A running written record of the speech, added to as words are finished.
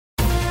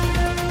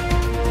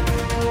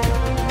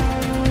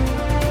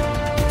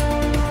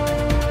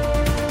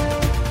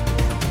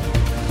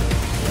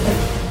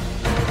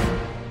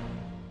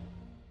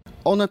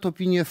Onet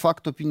Opinie,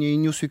 Fakt Opinie i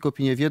Newsweek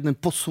Opinie w jednym.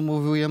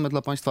 Podsumowujemy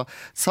dla Państwa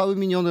cały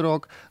miniony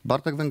rok.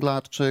 Bartek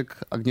Węglarczyk,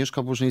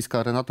 Agnieszka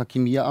Burzyńska, Renata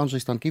Kim, ja,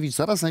 Andrzej Stankiewicz.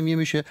 Zaraz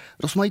zajmiemy się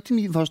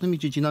rozmaitymi ważnymi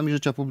dziedzinami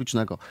życia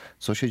publicznego.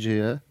 Co się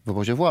dzieje w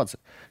obozie władzy?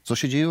 Co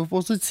się dzieje w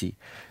opozycji?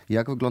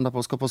 Jak wygląda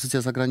polska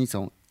opozycja za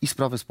granicą? I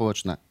sprawy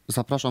społeczne.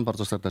 Zapraszam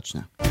bardzo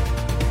serdecznie.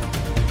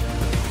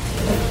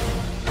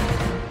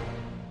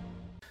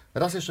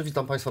 Raz jeszcze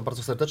witam Państwa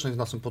bardzo serdecznie w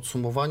naszym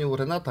podsumowaniu.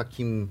 Renata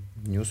Kim,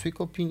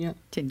 Newsweek Opinie.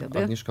 Dzień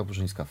dobry. Agnieszka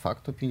Burzyńska,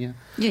 Fakt Opinie.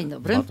 Dzień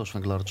dobry. Bartosz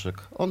Węglarczyk,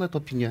 Onet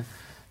Opinie.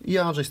 I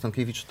ja, Andrzej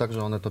Stankiewicz,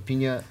 także Onet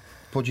Opinie.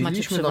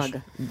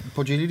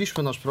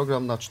 Podzieliliśmy nasz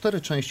program na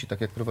 4 części,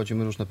 tak jak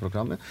prowadzimy różne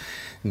programy.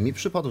 Mi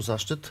przypadł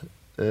zaszczyt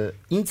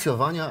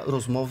inicjowania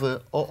rozmowy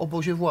o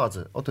obozie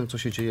władzy, o tym, co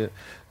się dzieje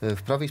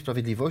w Prawie i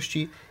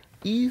Sprawiedliwości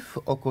i w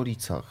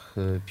okolicach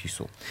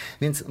PiS-u.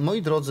 Więc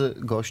moi drodzy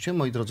goście,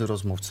 moi drodzy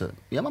rozmówcy,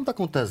 ja mam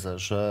taką tezę,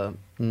 że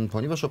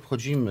ponieważ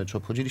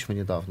obchodziliśmy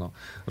niedawno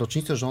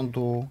rocznicę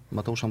rządu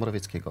Mateusza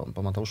Morawieckiego,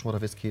 bo Mateusz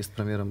Morawiecki jest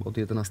premierem od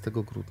 11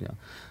 grudnia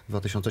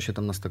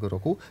 2017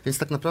 roku, więc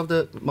tak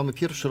naprawdę mamy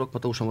pierwszy rok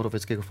Mateusza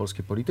Morawieckiego w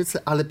polskiej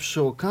polityce, ale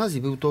przy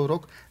okazji był to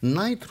rok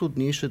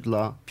najtrudniejszy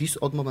dla PiS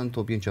od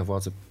momentu objęcia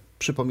władzy.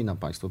 Przypominam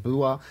Państwu,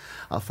 była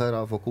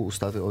afera wokół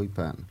ustawy o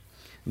IPN.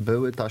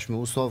 Były taśmy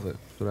usowe,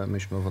 które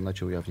myśmy w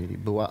Onecie ujawnili.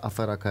 Była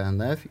afera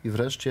KNF i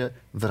wreszcie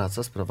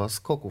wraca sprawa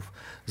SKOK-ów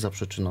za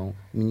przyczyną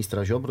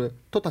ministra Ziobry.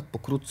 To tak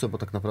pokrótce, bo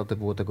tak naprawdę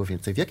było tego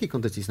więcej. W jakiej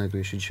kondycji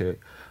znajduje się dzisiaj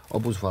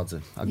obóz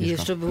władzy? Agnieszka?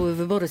 Jeszcze były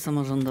wybory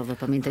samorządowe,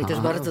 pamiętaj, też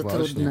bardzo właśnie.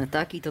 trudne,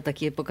 tak? I to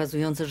takie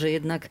pokazujące, że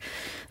jednak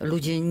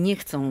ludzie nie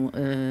chcą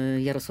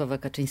Jarosława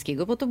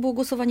Kaczyńskiego, bo to było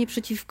głosowanie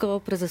przeciwko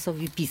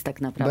prezesowi PiS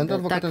tak naprawdę. Będę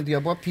adwokatem tak?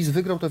 diabła. PiS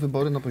wygrał te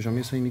wybory na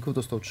poziomie sejmików,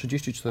 dostał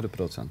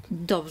 34%.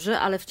 Dobrze,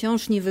 ale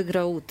wciąż nie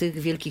wygrał tych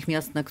wielkich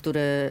miast, na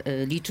które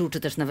liczył, czy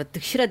też nawet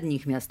tych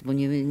średnich miast, bo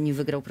nie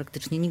wygrał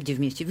praktycznie nigdzie w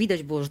mieście.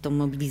 Widać było, że tą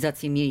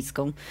mobilizację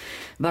miejską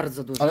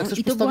bardzo dużą. Ale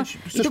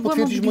chcesz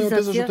potwierdzić moją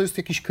tezę, że to jest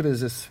jakiś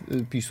kryzys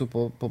PiS-u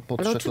po 3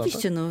 latach?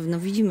 Oczywiście, no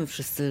widzimy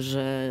wszyscy,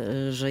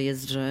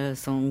 że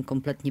są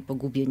kompletnie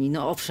pogubieni.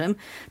 No owszem,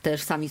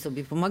 też sami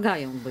sobie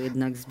pomagają, bo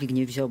jednak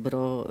Zbigniew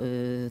Ziobro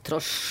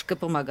troszkę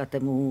pomaga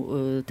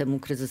temu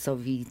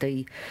kryzysowi,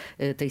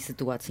 tej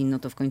sytuacji. No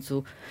to w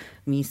końcu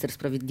minister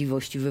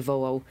sprawiedliwości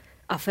wywołał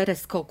aferę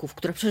SKOK-ów,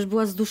 która przecież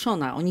była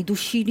zduszona. Oni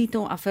dusili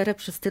tą aferę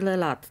przez tyle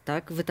lat,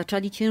 tak?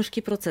 Wytaczali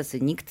ciężkie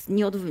procesy. Nikt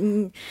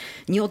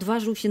nie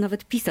odważył się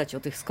nawet pisać o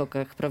tych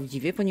SKOK-ach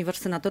prawdziwie, ponieważ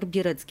senator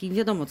Bierecki,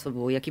 wiadomo co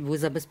było, jakie były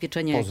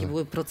zabezpieczenia, jakie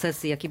były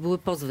procesy, jakie były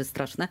pozwy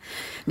straszne.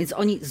 Więc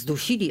oni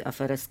zdusili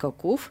aferę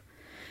SKOK-ów,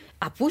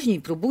 a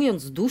później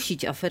próbując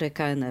zdusić aferę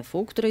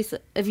KNF-u, która jest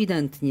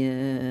ewidentnie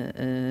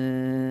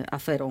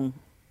aferą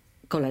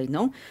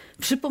kolejną,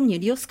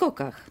 przypomnieli o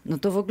SKOK-ach. No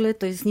to w ogóle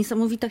to jest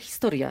niesamowita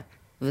historia.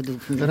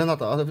 Według mnie.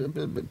 Renata, ale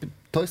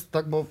to jest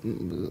tak, bo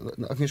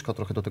Agnieszka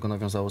trochę do tego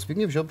nawiązała.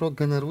 Zbigniew Ziobro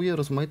generuje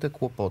rozmaite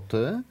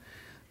kłopoty,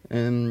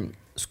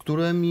 z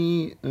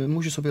którymi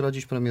musi sobie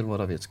radzić premier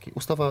Morawiecki.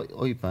 Ustawa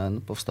o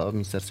IPN powstała w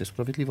Ministerstwie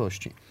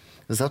Sprawiedliwości.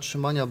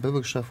 Zatrzymania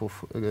byłych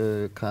szefów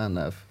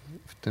KNF,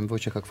 w tym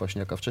Wojciecha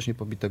Kwaśniaka, wcześniej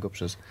pobitego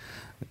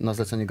na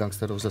zlecenie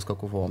gangsterów ze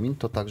SKOK-u Wołomin,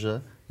 to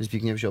także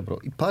Zbigniew Ziobro.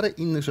 I parę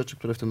innych rzeczy,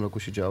 które w tym roku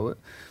się działy,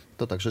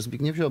 to także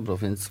Zbigniew Ziobro,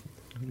 więc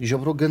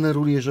Ziobro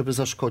generuje, żeby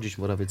zaszkodzić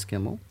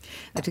Morawieckiemu?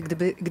 Znaczy,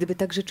 gdyby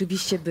tak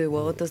rzeczywiście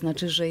było, to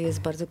znaczy, że jest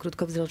bardzo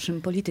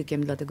krótkowzrocznym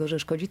politykiem, dlatego że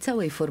szkodzi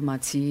całej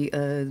formacji,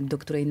 do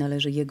której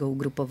należy jego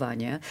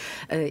ugrupowanie.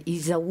 I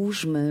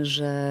załóżmy,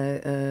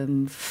 że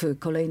w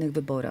kolejnych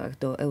wyborach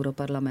do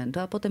Europarlamentu,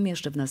 a potem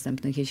jeszcze w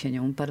następnych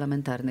jesienią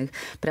parlamentarnych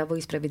Prawo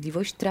i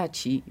Sprawiedliwość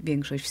traci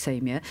większość w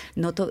Sejmie,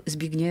 no to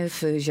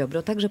Zbigniew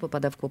Ziobro także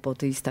popada w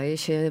kłopoty i staje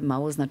się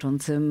mało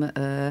znaczącym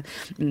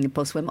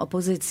posłem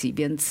opozycji.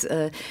 Więc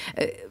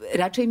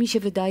raczej mi się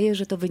wydaje,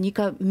 że to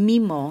wynika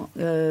mimo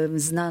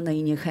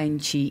znanej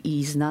niechęci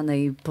i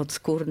znanej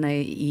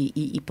podskórnej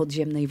i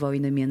podziemnej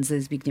wojny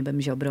między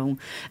Zbigniewem Ziobrą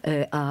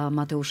a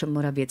Mateuszem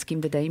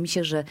Morawieckim. Wydaje mi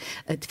się, że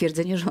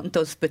twierdzenie, że on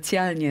to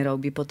specjalnie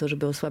robi po to,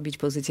 żeby osłabić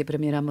pozycję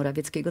premiera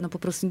Morawieckiego, no po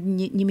prostu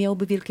nie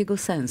miałoby wielkiego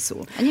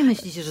sensu. A nie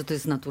myślicie, że to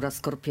jest natura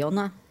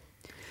skorpiona?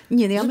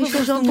 Nie, no ja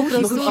myślę, że on po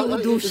prostu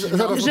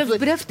że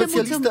wbrew temu,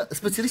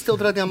 specjalista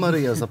od Radia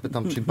Maryja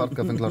zapytam, czyli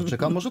Bartka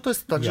Węglarczyka. Może to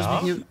jest tak, że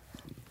Zbigniew...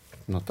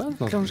 No tak,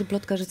 no. Krąży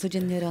plotka, że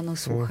codziennie rano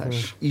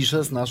słuchasz. I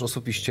że znasz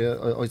osobiście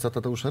ojca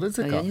Tadeusza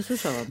Rydzyka. A ja nie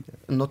słyszałam.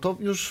 No to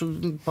już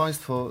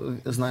Państwo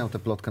znają tę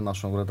plotkę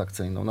naszą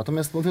redakcyjną.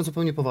 Natomiast mówiąc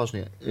zupełnie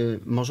poważnie,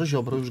 może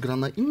Ziobro już gra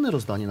na inne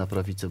rozdanie na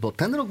prawicy, bo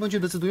ten rok będzie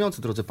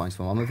decydujący, drodzy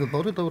Państwo. Mamy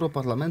wybory do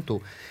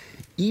Europarlamentu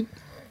i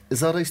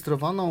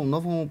zarejestrowaną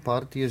nową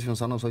partię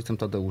związaną z ojcem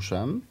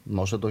Tadeuszem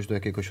może dojść do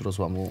jakiegoś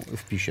rozłamu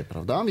w PiS-ie,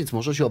 prawda? Więc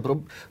może Ziobro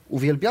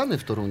uwielbiany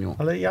w Toruniu.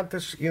 Ale ja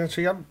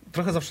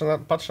trochę zawsze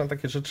patrzę na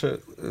takie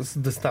rzeczy z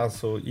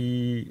dystansu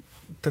i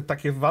te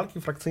takie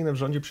walki frakcyjne w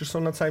rządzie przecież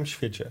są na całym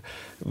świecie.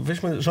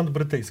 Weźmy rząd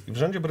brytyjski. W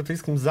rządzie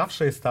brytyjskim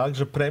zawsze jest tak,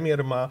 że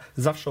premier ma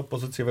zawsze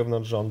opozycję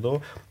wewnątrz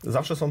rządu.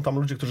 Zawsze są tam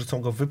ludzie, którzy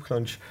chcą go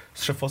wypchnąć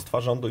z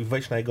szefostwa rządu i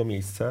wejść na jego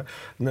miejsce.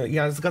 No,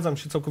 ja zgadzam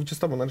się całkowicie z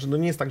tobą. Znaczy, no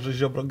nie jest tak, że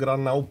Ziobro gra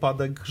na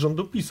upadek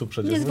rządu PiS-u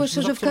przecież. Nie, No, zwłaszcza,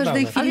 to że jest w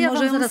każdej absurdalne. chwili Ale ja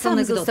może wam on zaraz sam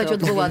anegdotę zostać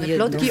opowiem odwołany.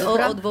 jedną. Plotki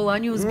o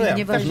odwołaniu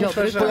Zbigniewa myślę,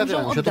 Ziobry że- krążą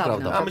Pojawiają się, od to dawna,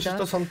 prawda. A myślę, że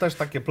to są też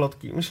takie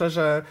plotki. Myślę,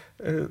 że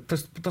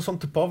to są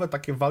typowe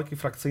takie walki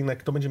frakcyjne,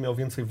 kto będzie miał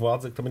więcej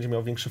władzy, kto będzie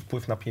miał większy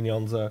wpływ na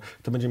pieniądze,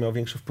 kto będzie miał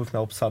większy wpływ na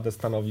obsadę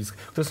stanowisk,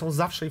 które są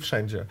zawsze i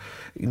wszędzie.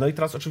 No i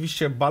teraz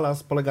oczywiście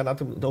balans polega na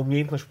tym,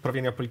 umiejętność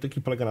uprawiania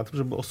polityki polega na tym,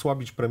 żeby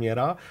osłabić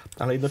premiera,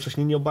 ale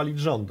jednocześnie nie obalić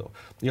rządu.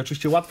 I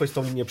oczywiście łatwo jest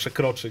tą linię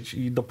przekroczyć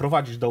i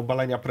doprowadzić do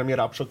obalenia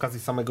premiera, a przy okazji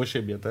samego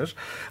siebie też,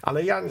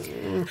 ale ja...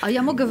 A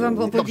ja mogę wam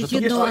opowiedzieć to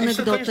jedną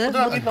jeszcze anegdotę,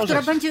 dodam jedną która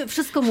rzecz. będzie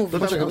wszystko mówić.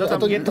 Poczekaj, Dodam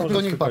to jedną rzecz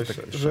niech tylko Bartek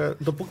jeszcze, jeszcze. że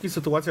dopóki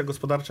sytuacja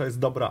gospodarcza jest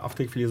dobra, a w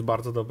tej chwili jest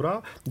bardzo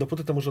dobra,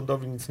 dopóty temu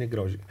rządowi nic nie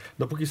grozi.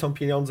 Dopóki są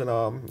pieniądze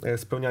na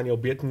spełnianie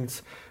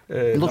obietnic.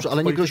 Dobrze, na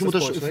ale nie grozi mu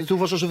też, społecznej. ty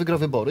uważasz, że wygra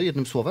wybory,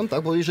 jednym słowem,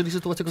 tak? Bo jeżeli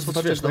sytuacja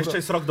gospodarcza Wiesz, jest no dobra... jeszcze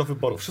jest rok do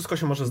wyborów, wszystko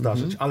się może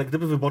zdarzyć, ale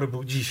gdyby wybory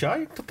były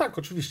dzisiaj, to tak,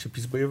 oczywiście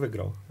PiS by je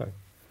wygrał. Tak.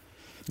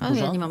 Ale ja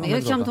Duża nie mam. Ja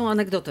anegdota. chciałam tą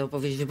anegdotę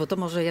opowiedzieć, bo to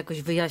może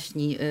jakoś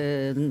wyjaśni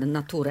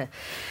naturę.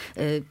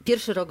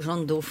 Pierwszy rok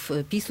rządów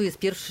PiS-u jest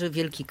pierwszy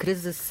wielki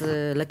kryzys.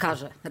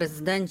 Lekarze,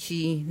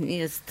 rezydenci,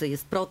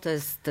 jest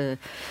protest.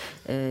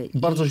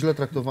 Bardzo źle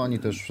traktowani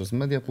też przez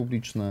media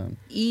publiczne.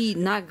 I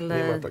Nie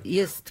nagle ma takich.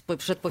 jest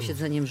przed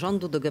posiedzeniem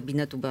rządu do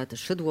gabinetu Beaty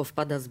Szydło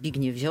wpada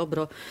Zbigniew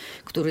Ziobro,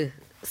 który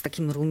z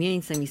takim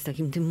rumieńcem i z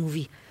takim tym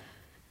mówi: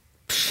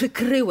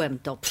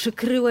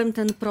 przykryłem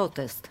ten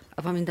protest.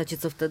 A pamiętacie,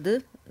 co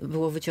wtedy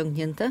było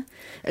wyciągnięte?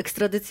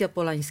 Ekstradycja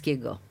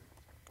Polańskiego.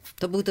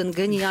 To był ten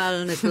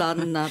genialny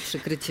plan na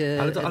przykrycie,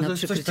 Ale to na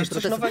jest coś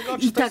przykrycie nowego,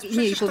 protestu. czy I to tak, jest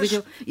nie, i przecież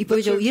powiedział, też- i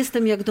powiedział znaczy-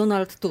 jestem jak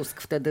Donald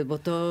Tusk wtedy, bo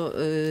to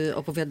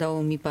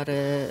opowiadało mi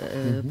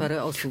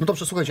parę osób. No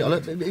dobrze, słuchajcie,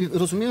 ale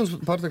rozumiejąc,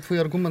 Bartek, twój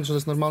argument, że to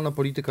jest normalna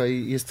polityka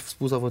i jest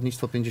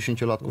współzawodnictwo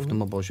 50-latków w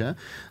tym obozie,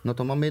 no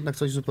to mamy jednak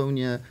coś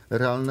zupełnie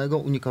realnego,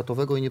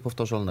 unikatowego i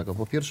niepowtarzalnego.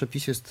 Po pierwsze,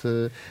 PiS jest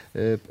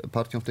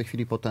partią w tej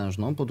chwili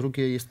potężną, po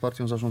drugie jest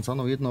partią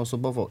zarządzaną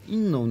jednoosobowo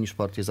inną niż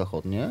partie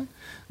zachodnie,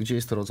 gdzie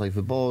jest to rodzaj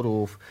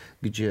wyborów,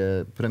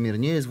 gdzie premier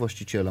nie jest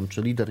właścicielem,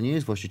 czy lider nie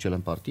jest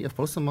właścicielem partii, a w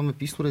Polsce mamy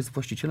PiS, który jest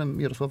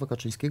właścicielem Jarosława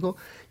Kaczyńskiego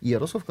i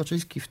Jarosław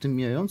Kaczyński w tym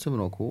mijającym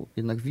roku,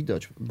 jednak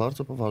widać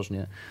bardzo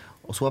poważnie,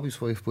 osłabił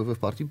swoje wpływy w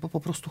partii, bo po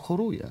prostu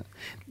choruje.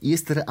 I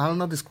jest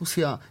realna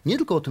dyskusja nie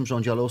tylko o tym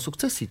rządzie, ale o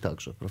sukcesji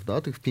także,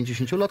 prawda? Tych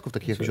 50-latków,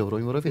 takich jak Ziobro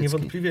i Morawiecki.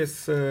 Niewątpliwie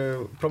jest,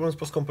 problem z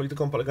polską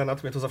polityką polega na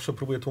tym, ja to zawsze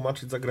próbuję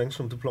tłumaczyć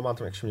zagranicznym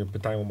dyplomatom, jak się mnie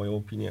pytają o moją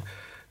opinię,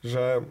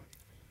 że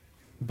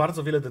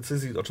bardzo wiele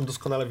decyzji, o czym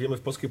doskonale wiemy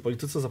w polskiej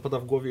polityce, zapada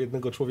w głowie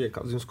jednego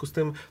człowieka. W związku z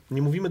tym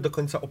nie mówimy do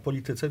końca o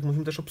polityce,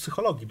 mówimy też o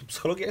psychologii.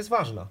 Psychologia jest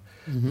ważna.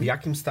 W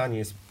jakim stanie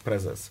jest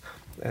prezes?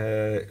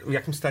 W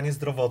jakim stanie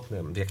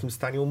zdrowotnym, w jakim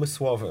stanie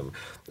umysłowym,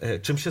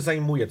 czym się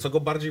zajmuje, co go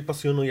bardziej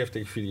pasjonuje w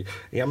tej chwili.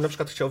 Ja bym na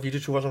przykład chciał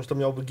wiedzieć, uważam, że to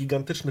miałoby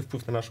gigantyczny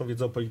wpływ na naszą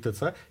wiedzę o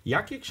polityce.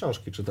 Jakie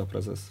książki czyta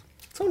prezes?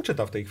 Co on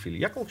czyta w tej chwili?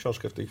 Jaką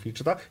książkę w tej chwili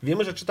czyta?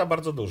 Wiemy, że czyta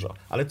bardzo dużo,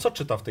 ale co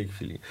czyta w tej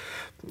chwili?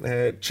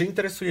 Czy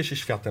interesuje się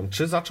światem?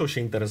 Czy zaczął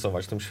się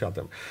interesować tym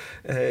światem?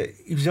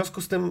 I w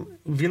związku z tym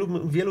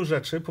wielu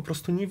rzeczy po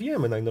prostu nie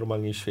wiemy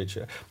najnormalniej w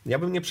świecie. Ja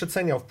bym nie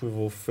przeceniał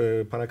wpływów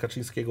pana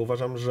Kaczyńskiego.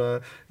 Uważam,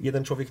 że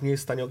jeden człowiek nie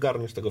jest w stanie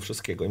ogarnąć tego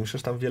wszystkiego. I myślę,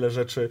 że tam wiele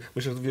rzeczy,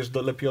 myślę, że wiesz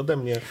lepiej ode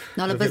mnie.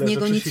 No ale że bez wiele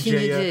niego rzeczy nic się nie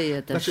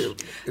dzieje też. Znaczy,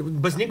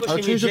 bez niego Ale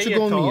się część nie rzeczy dzieje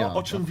go to, omija.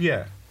 o czym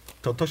wie.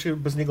 To się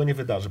bez niego nie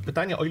wydarzy.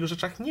 Pytanie, o ilu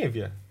rzeczach nie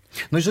wie.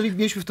 No jeżeli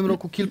mieliśmy w tym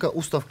roku kilka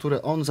ustaw,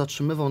 które on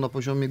zatrzymywał na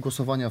poziomie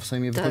głosowania w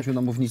Sejmie, Tak. wychodził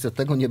na mównicę,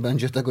 tego nie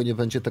będzie, tego nie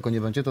będzie, tego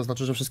nie będzie, to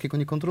znaczy, że wszystkiego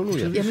nie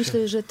kontroluje. Ja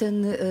myślę, że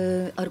ten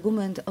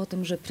argument o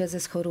tym, że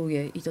prezes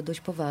choruje i to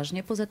dość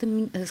poważnie, poza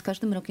tym z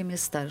każdym rokiem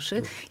jest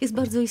starszy, jest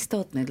bardzo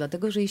istotny,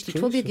 dlatego że jeśli Oczywiście,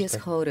 człowiek że jest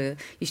tak. chory,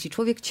 jeśli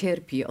człowiek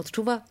cierpi,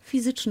 odczuwa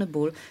fizyczny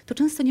ból, to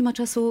często nie ma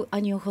czasu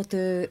ani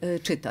ochoty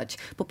czytać.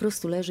 Po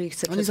prostu leży i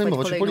chce Ani przespać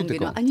zajmować się kolejną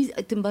polityką. godzinę,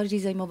 ani tym bardziej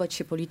zajmować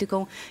się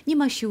polityką. Nie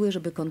ma siły,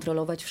 żeby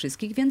kontrolować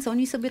wszystkich, więc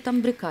oni sobie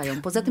tam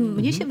brykają. Poza tym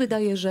mnie się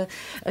wydaje, że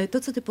to,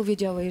 co ty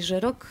powiedziałeś, że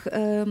rok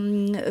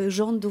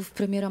rządów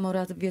premiera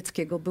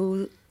Morawieckiego był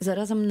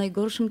zarazem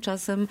najgorszym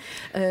czasem,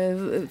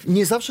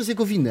 Nie zawsze z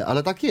jego winy,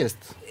 ale tak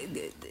jest.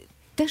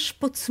 też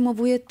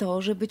podsumowuje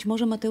to, że być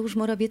może Mateusz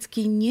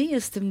Morawiecki nie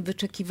jest tym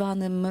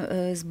wyczekiwanym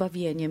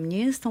zbawieniem,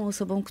 nie jest tą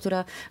osobą,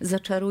 która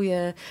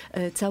zaczaruje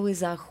cały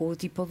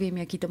Zachód i powiem,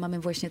 jaki to mamy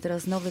właśnie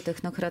teraz nowy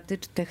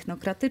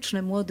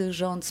technokratyczny, młody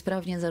rząd,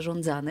 sprawnie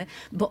zarządzany,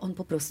 bo on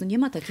po prostu nie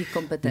ma takich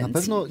kompetencji. Na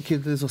pewno,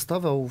 kiedy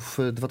zostawał w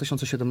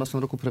 2017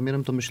 roku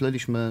premierem, to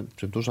myśleliśmy,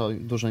 czy w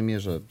dużej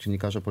mierze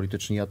dziennikarze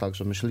polityczni, ja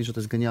także, myśleli, że to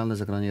jest genialne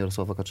zagranie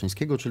Jarosława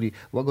Kaczyńskiego, czyli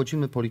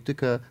łagodzimy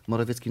politykę,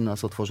 Morawiecki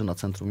nas otworzy na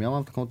centrum.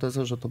 Miałam taką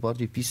tezę, że to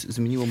bardziej PiS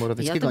zmieniło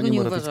Morawieckiego, Ja a tego nie nie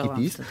Morawiecki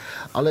uważałam PiS. wtedy.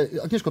 Ale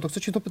Agnieszko, to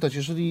chcę cię dopytać,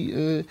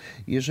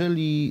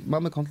 jeżeli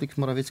mamy konflikt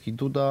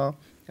Morawiecki-Duda,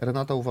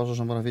 Renata uważa,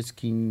 że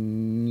Morawiecki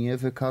nie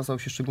wykazał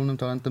się szczególnym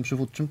talentem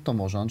przywódczym, to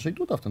może Andrzej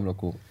Duda w tym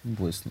roku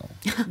błysnął.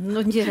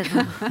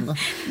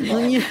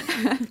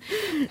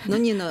 No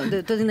nie,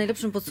 to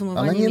najlepszym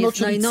podsumowaniem Ale nie, no, jest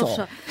czyli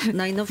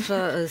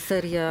najnowsza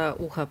seria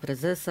Ucha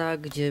Prezesa,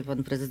 gdzie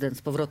pan prezydent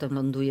z powrotem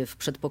ląduje w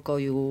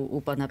przedpokoju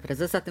u pana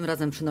prezesa. Tym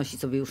razem przynosi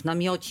sobie już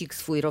namiocik,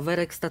 swój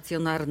rowerek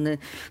stacjonarny,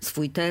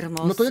 swój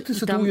termos. No to jak ty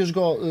sytuujesz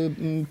go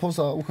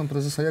poza uchem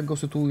prezesa, jak go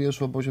sytuujesz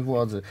w obozie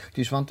władzy?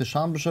 Gdzieś w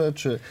antyszambrze,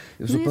 czy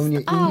w zupełnie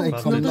innej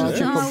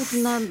komnacie?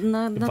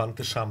 W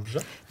antyszambrze?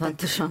 W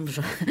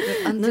antyszambrze.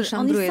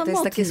 Antyszambruje, to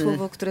jest takie samotny.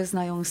 słowo, które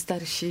znają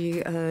starsi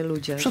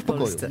ludzie w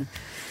Przedpokoju. Polsce.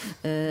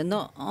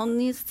 No,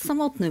 on jest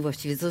samotny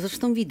właściwie, co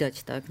zresztą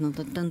widać, tak? No,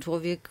 ten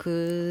człowiek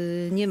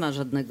nie ma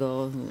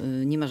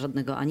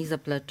żadnego ani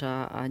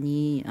zaplecza,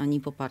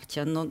 ani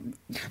poparcia. No,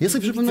 Ja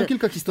sobie przypomnę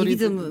kilka historii. Nie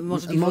widzę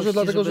możliwości, może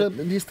dlatego,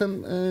 żeby...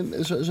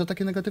 że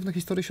takie negatywne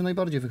historie się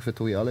najbardziej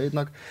wychwytuje, ale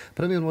jednak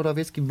premier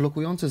Morawiecki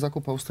blokujący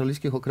zakup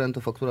australijskich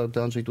okrętów, akurat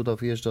gdy Andrzej Duda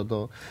wyjeżdża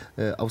do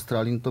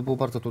Australii, no to było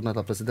bardzo trudne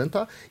dla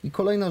prezydenta. I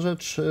kolejna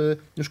rzecz,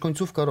 już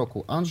końcówka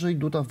roku. Andrzej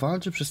Duda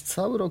walczy przez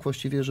cały rok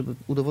właściwie, żeby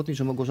udowodnić,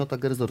 że Małgorzata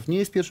Gersdorf nie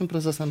jest pierwszym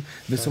prezesem,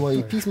 wysyła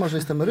jej pisma, że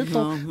jest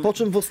emerytą, po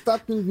czym w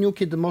ostatnim dniu,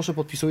 kiedy może,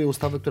 podpisuje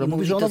ustawę, która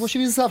mówi, że ona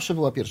właściwie zawsze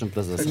była pierwszym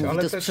prezesem. Mówi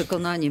Ale to z też-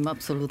 przekonaniem,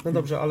 absolutnie. No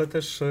dobrze, ale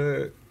też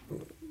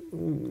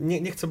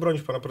nie chcę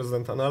bronić pana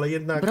prezydenta, no ale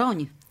jednak...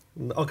 Broń.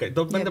 No, Okej,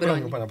 będę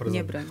bronił pana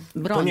prezydenta. Nie broń.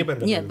 Broń. To nie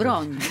będę Nie,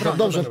 bronił. broń.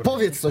 Dobrze,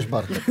 powiedz coś,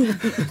 Bartek.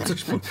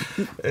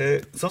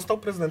 Został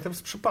prezydentem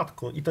z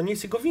przypadku i to nie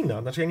jest jego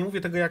wina. Znaczy ja nie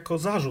mówię tego jako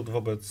zarzut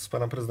wobec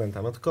pana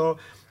prezydenta, no tylko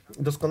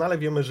doskonale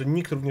wiemy, że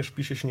nikt również w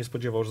PiS-ie się nie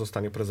spodziewał, że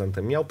zostanie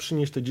prezydentem. Miał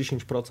przynieść te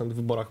 10% w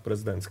wyborach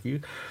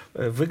prezydenckich.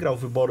 Wygrał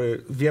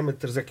wybory, wiemy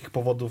też z jakich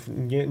powodów,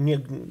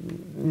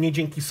 nie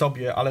dzięki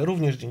sobie, ale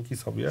również dzięki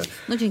sobie.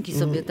 No dzięki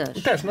sobie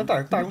też. Też, no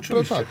tak,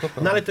 oczywiście. to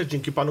prawda. No ale też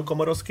dzięki panu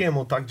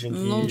Komorowskiemu, tak,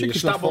 dzięki, dzięki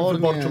sztabom Platformie.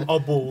 wyborczym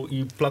obu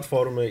i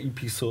Platformy i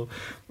PiS-u.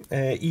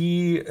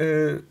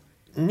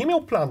 Nie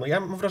miał planu. Ja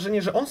mam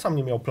wrażenie, że on sam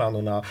nie miał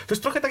planu na... To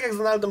jest trochę tak jak z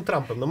Donaldem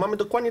Trumpem. No mamy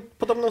dokładnie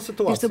podobną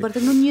sytuację. Wiesz co,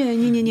 Bartek, no nie,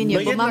 No bo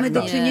jednak mamy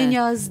do tak.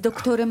 czynienia z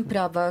doktorem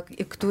prawa,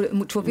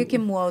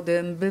 człowiekiem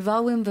młodym,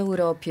 bywałym w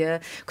Europie,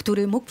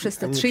 który mógł przez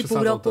te Nie 3,5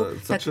 przesadzał roku to.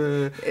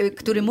 Znaczy-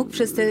 który mógł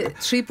przez te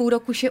 3,5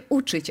 roku się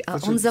uczyć, a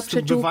Znaczy, on z tym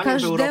zaprzeczył bywaniem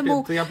w Europie,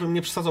 każdemu... to ja bym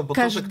nie przesadzał, bo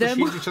to, że ktoś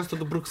każdemu- jeździ często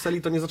do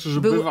Brukseli, to nie znaczy,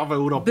 że bywa w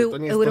Europie. Był To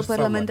nie jest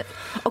europarlament.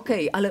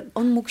 Okej, ale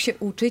on mógł się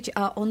uczyć,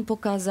 a on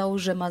pokazał,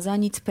 że ma za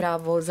nic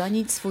prawo, za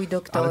nic swój Ale to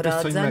jest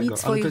doktorat, co za innego. nic Ale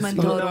swoich to jest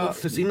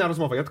mentorów. to jest inna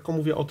rozmowa. Ja tylko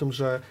mówię o tym,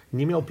 że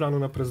nie miał planu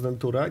na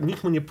prezydenturę,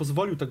 nikt mu nie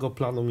pozwolił tego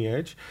planu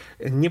mieć,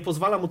 nie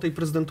pozwala mu tej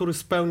prezydentury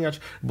spełniać,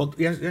 bo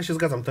ja się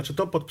zgadzam, znaczy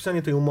to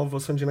podpisanie tej umowy o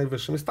Sądzie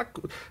Najwyższym jest tak,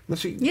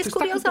 znaczy, to jest tak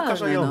kuriozalne,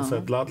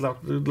 upokarzające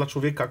dla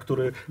człowieka,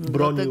 który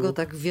bronił Dlatego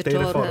tak tej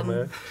wieczorem.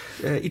 reformy.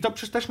 I to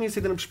przecież też nie jest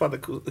jedyny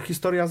przypadek.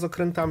 Historia z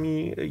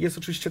okrętami jest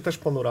oczywiście też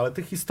ponura, ale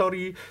tych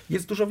historii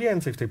jest dużo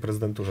więcej w tej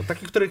prezydenturze.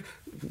 Takich,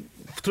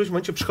 w którymś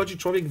momencie przychodzi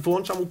człowiek,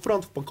 wyłącza mu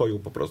prąd w pokoju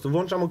po prostu,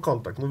 wyłącza mu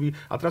kontakt. Mówi,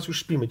 a teraz już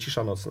śpimy,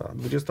 cisza nocna.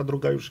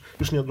 22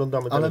 już nie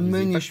oglądamy Ale telewizji.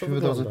 my nie Tak to śpimy,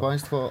 wygląda. drodzy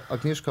Państwo.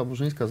 Agnieszka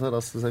Burzyńska,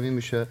 zaraz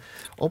zajmiemy się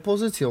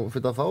opozycją.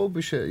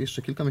 Wydawałoby się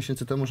jeszcze kilka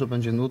miesięcy temu, że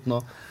będzie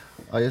nudno,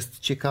 a jest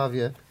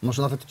ciekawie,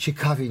 może nawet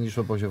ciekawiej niż w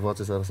obozie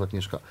władzy. Zaraz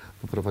Agnieszka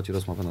poprowadzi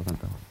rozmowę na ten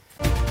temat.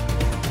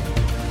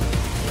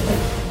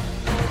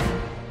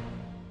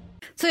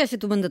 Co ja się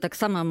tu będę tak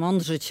sama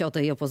mądrzyć o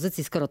tej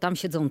opozycji, skoro tam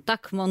siedzą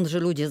tak mądrzy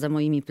ludzie za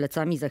moimi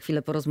plecami. Za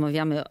chwilę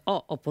porozmawiamy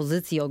o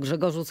opozycji, o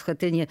Grzegorzu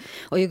Schetynie,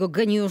 o jego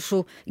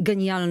geniuszu,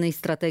 genialnej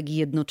strategii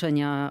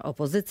jednoczenia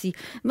opozycji.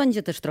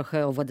 Będzie też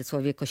trochę o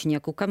Władysławie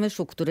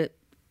Kosiniaku-Kamyszu, który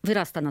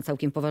wyrasta na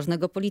całkiem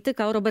poważnego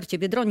polityka, o Robercie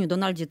Biedroniu,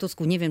 Donaldzie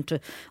Tusku. Nie wiem, czy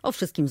o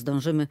wszystkim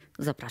zdążymy.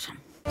 Zapraszam.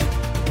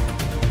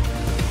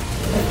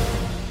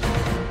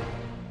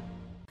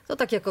 To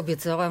tak jak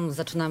obiecałam,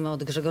 zaczynamy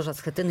od Grzegorza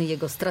Schetyny i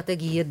jego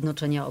strategii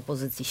jednoczenia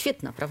opozycji.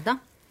 Świetna, prawda?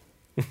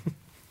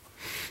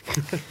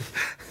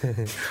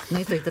 No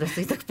i teraz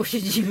i tak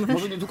posiedzimy.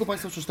 Może niedługo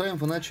Państwo przeczytają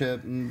w Onecie,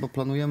 bo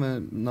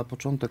planujemy na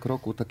początek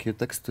roku takie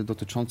teksty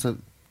dotyczące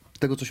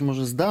tego, co się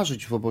może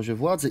zdarzyć w obozie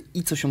władzy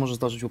i co się może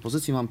zdarzyć w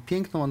opozycji. Mam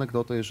piękną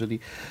anegdotę, jeżeli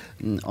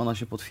ona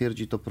się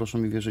potwierdzi, to proszę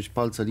mi wierzyć,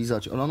 palce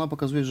lizać, ale ona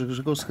pokazuje, że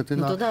Grzegorz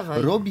Schetyna No to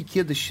dawaj. robi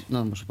kiedyś,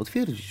 no muszę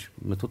potwierdzić,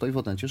 my tutaj w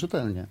Onecie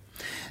rzetelnie.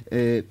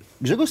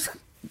 Grzegorz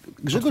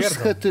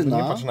Potwierdzam.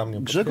 Nie patrz na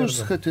mnie, Grzegorz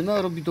potwierdzam.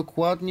 Schetyna robi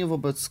dokładnie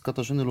wobec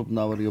Katarzyny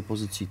Lubnauer i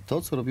opozycji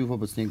to, co robił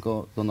wobec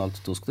niego Donald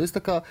Tusk. To jest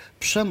taka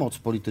przemoc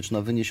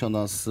polityczna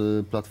wyniesiona z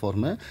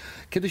Platformy.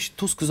 Kiedyś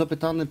Tusk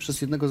zapytany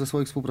przez jednego ze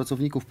swoich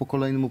współpracowników po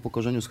kolejnym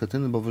upokorzeniu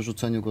Schetyny, bo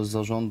wyrzuceniu go z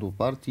zarządu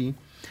partii,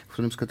 w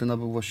którym Schetyna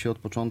był właściwie od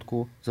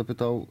początku,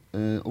 zapytał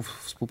ów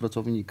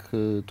współpracownik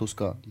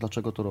Tuska,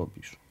 dlaczego to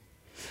robisz?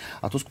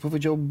 A Tusk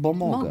powiedział, bo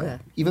mogę. Mogę.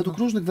 I według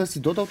różnych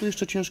wersji dodał tu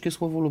jeszcze ciężkie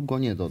słowo lub go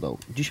nie dodał.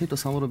 Dzisiaj to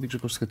samo robi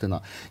Grzegorz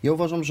Schetyna. Ja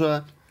uważam,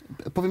 że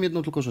powiem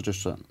jedną tylko rzecz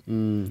jeszcze.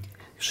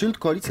 Szyld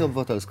Koalicja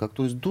Obywatelska,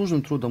 który z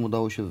dużym trudem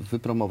udało się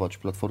wypromować w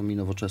Platformie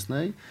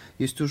Nowoczesnej,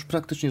 jest już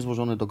praktycznie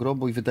złożony do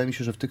grobu i wydaje mi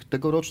się, że w tych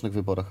tegorocznych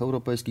wyborach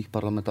europejskich,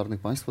 parlamentarnych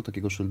państwo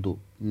takiego szyldu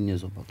nie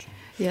zobaczą.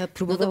 Ja No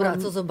próbowałam... dobra, a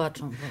co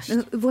zobaczą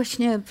właśnie?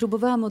 Właśnie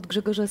próbowałam od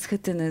Grzegorza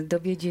Schetyny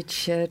dowiedzieć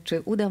się,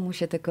 czy uda mu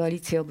się tę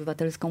koalicję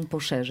obywatelską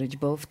poszerzyć,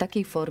 bo w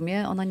takiej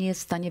formie ona nie jest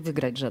w stanie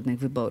wygrać żadnych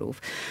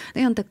wyborów.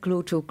 No i on tak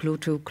kluczył,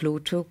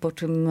 po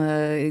czym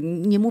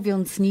nie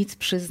mówiąc nic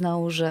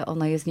przyznał, że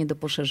ona jest nie do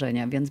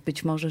poszerzenia, więc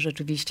być może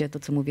rzeczywiście to,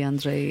 co mówi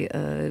Andrzej,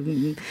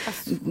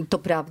 to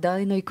prawda.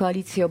 No i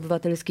koalicji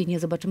obywatelskiej nie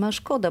zobaczymy, a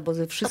szkoda, bo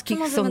ze wszystkich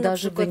możemy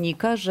sondaży na przykład-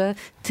 wynika, że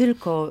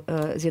tylko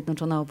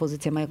Zjednoczona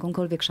Opozycja ma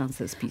jakąkolwiek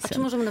szansę z A PiS-em. czy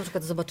możemy na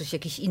przykład zobaczyć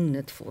jakiś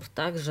inny twór,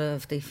 tak? Że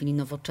w tej chwili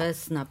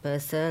Nowoczesna,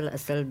 PSL,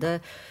 SLD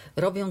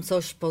robią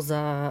coś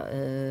poza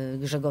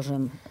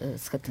Grzegorzem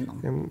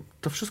Schetyną.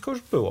 To wszystko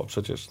już było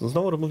przecież. No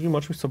znowu mówimy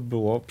o czymś, co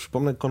było.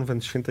 Przypomnę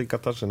konwent świętej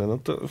Katarzyny. No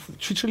to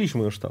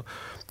ćwiczyliśmy już to.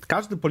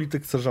 Każdy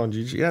polityk chce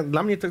rządzić.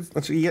 Dla mnie to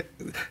znaczy,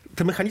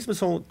 te mechanizmy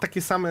są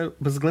takie same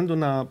bez względu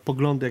na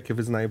poglądy, jakie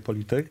wyznaje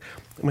polityk.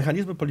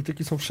 Mechanizmy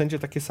polityki są wszędzie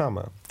takie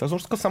same. To są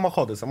wszystko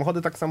samochody.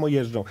 Samochody tak samo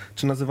jeżdżą,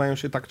 czy nazywają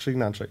się tak, czy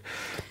inaczej.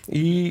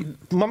 I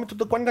mamy tu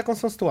dokładnie taką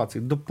samą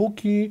sytuację.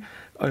 Dopóki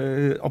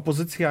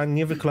opozycja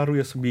nie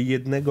wyklaruje sobie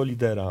jednego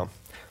lidera,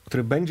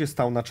 który będzie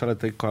stał na czele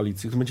tej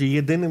koalicji, który będzie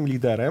jedynym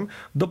liderem,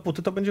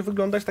 dopóty to będzie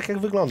wyglądać tak, jak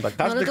wygląda. No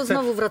Każdy ale to chce...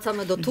 znowu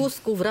wracamy do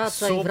Tusku,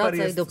 wracaj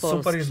do Polski.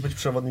 Super jest być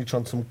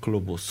przewodniczącym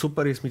klubu,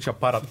 super jest mieć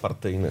aparat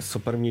partyjny,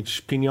 super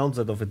mieć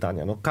pieniądze do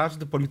wydania. No,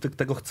 każdy polityk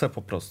tego chce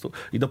po prostu.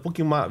 I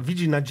dopóki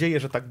widzi nadzieję,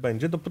 że tak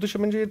będzie, dopóty się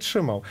będzie je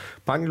trzymał.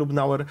 Pani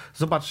Lubnauer,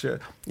 zobaczcie,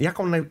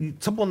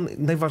 co było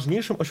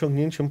najważniejszym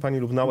osiągnięciem pani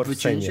Lubnauer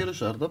w Sejmie? Wycięcie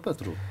Ryszarda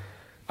Petru.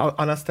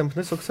 A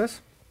następny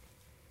sukces?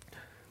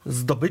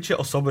 Zdobycie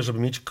osoby, żeby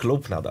mieć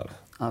klub nadal.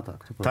 A tak,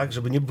 to prawda. Tak,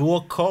 żeby nie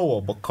było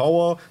koło, bo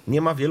koło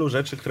nie ma wielu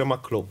rzeczy, które ma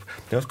klub.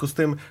 W związku z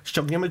tym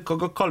ściągniemy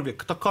kogokolwiek,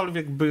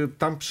 ktokolwiek by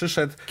tam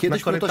przyszedł Kiedyś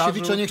na korytarzu.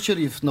 Protasiewicza nie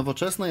chcieli w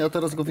Nowoczesnej, a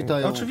teraz go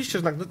witają. Oczywiście,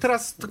 że tak. No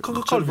teraz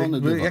kogokolwiek.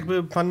 Czerwony dywan.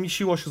 Jakby pan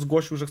Misiło się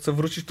zgłosił, że chce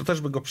wrócić, to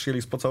też by go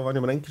przyjęli z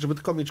pocałowaniem ręki, żeby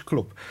tylko mieć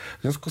klub.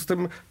 W związku z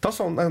tym to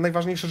są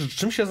najważniejsze rzeczy.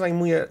 Czym się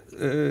zajmuje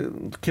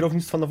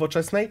kierownictwo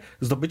Nowoczesnej?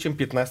 Zdobyciem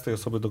 15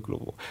 osoby do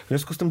klubu. W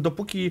związku z tym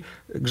dopóki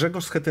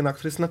Grzegorz Schetyna,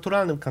 który jest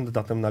naturalnym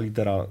kandydatem na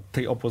lidera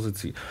tej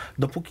opozycji,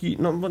 dopóki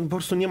po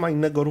prostu nie ma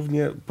innego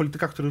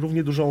polityka, który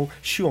równie dużą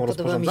siłą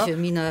Podoba mi rozporządza. się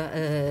mina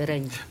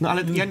Reni. No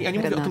ale ja nie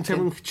mówię o tym, co ja Renaty.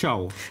 bym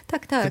chciał.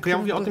 Tak. Tylko ja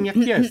mówię o tym, jak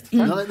jest. Tak?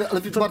 No ale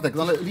Bartek,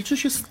 ale liczy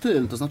się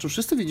styl. To znaczy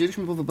wszyscy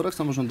wiedzieliśmy po wyborach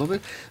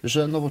samorządowych,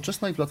 że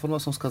Nowoczesna i Platforma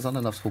są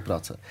skazane na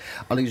współpracę.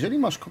 Ale jeżeli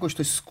masz kogoś,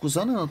 kto jest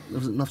skazany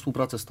na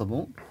współpracę z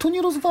tobą, to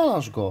nie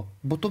rozwalasz go,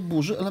 bo to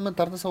burzy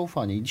elementarne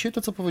zaufanie. I dzisiaj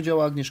to, co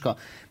powiedziała Agnieszka,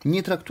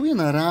 nie traktuje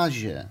na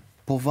razie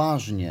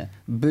poważnie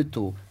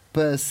bytu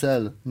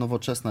PSL,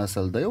 Nowoczesna,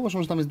 SLD. Ja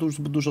uważam, że tam jest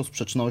dużo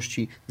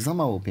sprzeczności, za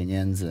mało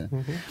pieniędzy.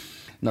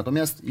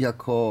 Natomiast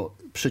jako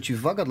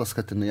przeciwwaga dla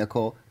Schetyny,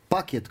 jako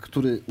pakiet,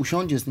 który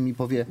usiądzie z nimi i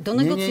powie Do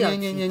negocjacji,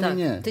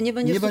 nie. Ty nie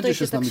będziesz tutaj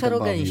się z nami tak tak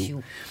szarogęsił.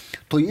 bawił.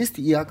 To jest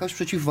jakaś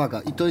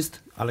przeciwwaga i to jest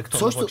Ale kto,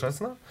 coś, co...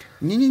 Nowoczesna?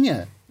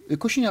 Nie.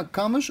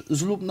 Kosiniak-Kamysz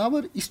z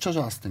Lubnauer i z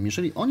Czarzastym.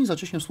 Jeżeli oni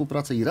zaczną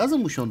współpracę i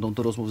razem usiądą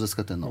do rozmów ze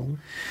Schetyną,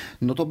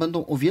 no to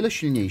będą o wiele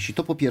silniejsi.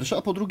 To po pierwsze,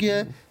 a po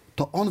drugie,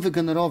 to on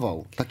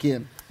wygenerował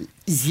takie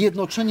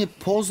zjednoczenie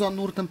poza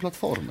nurtem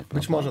Platformy. Być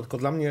prawda? może, tylko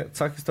dla mnie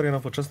cała historia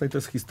Nowoczesnej to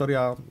jest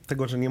historia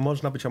tego, że nie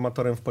można być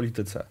amatorem w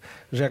polityce.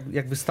 Że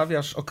jak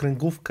wystawiasz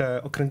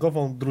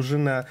okręgową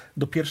drużynę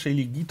do pierwszej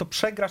ligi, to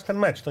przegrasz ten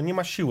mecz, to nie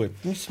ma siły,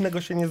 nic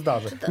innego się nie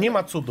zdarzy. Nie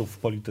ma cudów w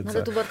No polityce.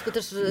 ale tu Bartku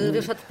też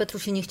Ryszard Petru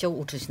się nie chciał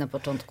uczyć na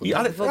początku.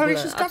 Ale w ogóle,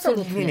 ja się zgadzam,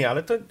 absolutnie.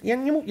 ale to ja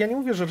nie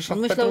mówię, że Ryszard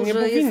Myślał, Petru nie że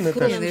był jest winny też.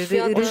 królem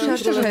świata. Ryszard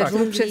Oczywiście, że tak.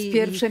 Petru przez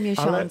pierwsze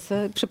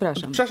miesiące...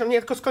 Przepraszam. Przepraszam, nie,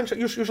 tylko skończę,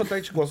 już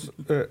oddaję ci głos,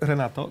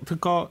 Renato,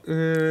 tylko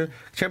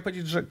chciałem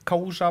powiedzieć, że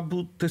Kałuża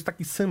to jest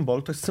taki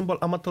symbol, to jest symbol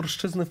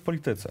amatorszczyzny w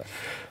polityce.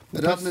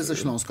 Radny ze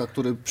Śląska,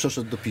 który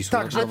przeszedł do PiS-u.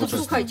 Tak, także ale to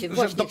Nowoczesnej. słuchajcie, Że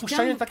właśnie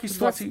dopuszczenie chciałam takiej was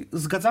sytuacji,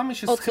 zgadzamy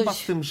się o chyba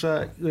coś- z tym,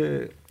 że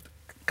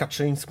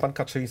pan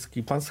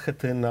Kaczyński, pan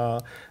Schetyna,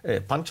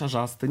 pan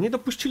Czarzasty nie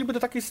dopuściliby do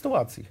takiej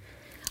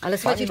sytuacji. Ale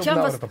słuchajcie, Pani chciałam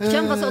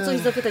Lubnauer was o coś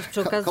zapytać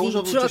przy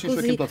Kałuża był wcześniej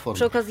człowiekiem Platformy.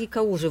 przy okazji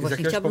Kałuży. Właśnie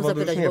jakiegoś chciałabym powodu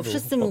już zapytać, nie bo był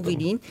wszyscy potem.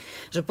 mówili,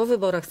 że po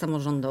wyborach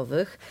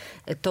samorządowych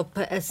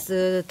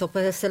to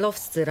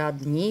PSL-owscy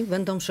radni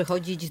będą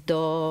przechodzić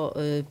do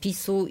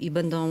PiS-u i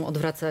będą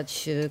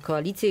odwracać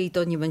koalicję i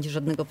to nie będzie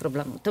żadnego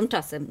problemu.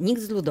 Tymczasem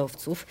nikt z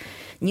ludowców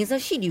nie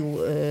zasilił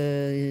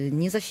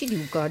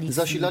koalicji.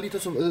 Zasilali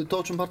to,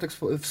 o czym Bartek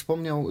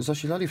wspomniał,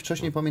 zasilali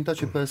wcześniej,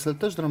 pamiętacie, PSL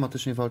też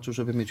dramatycznie walczył,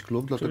 żeby mieć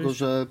klub, dlatego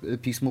że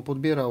PiS mu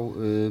podbierał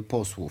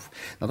posłów.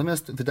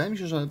 Natomiast wydaje mi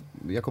się, że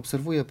jak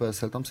obserwuję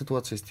PSL, tam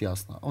sytuacja jest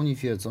jasna. Oni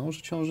wiedzą,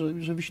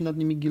 że wisi nad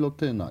nimi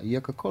gilotyna i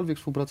jakakolwiek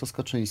współpraca z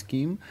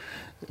Kaczyńskim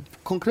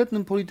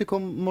konkretnym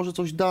politykom może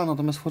coś da,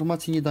 natomiast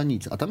formacji nie da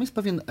nic. A tam jest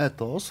pewien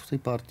etos w tej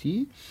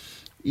partii,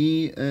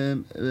 i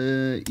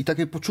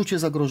takie poczucie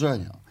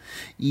zagrożenia.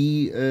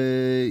 I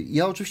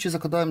ja oczywiście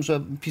zakładałem,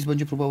 że PiS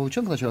będzie próbował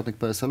wyciągnąć ratek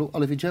PSL-u,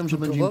 ale wiedziałem, że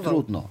będzie im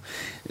trudno.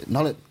 No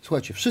ale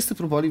słuchajcie, wszyscy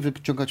próbowali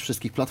wyciągać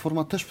wszystkich.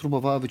 Platforma też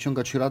próbowała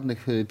wyciągać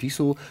radnych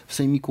PiS-u w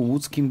sejmiku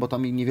łódzkim, bo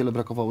tam im niewiele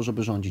brakowało,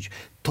 żeby rządzić.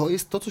 To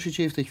jest to, co się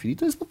dzieje w tej chwili.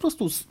 To jest po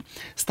prostu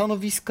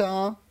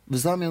stanowiska w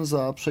zamian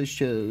za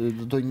przejście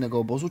do innego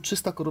obozu.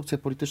 Czysta korupcja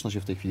polityczna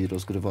się w tej chwili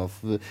rozgrywa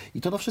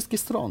i to na wszystkie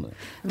strony.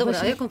 Dobra,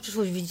 a jaką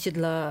przyszłość widzicie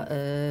dla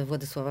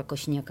Władysława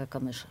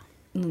Kosiniaka-Kamysza?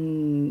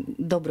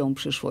 Dobrą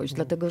przyszłość,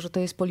 dlatego że to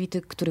jest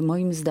polityk, który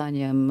moim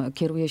zdaniem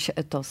kieruje się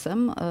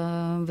etosem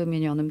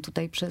wymienionym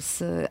tutaj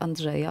przez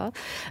Andrzeja,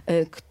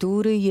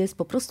 który jest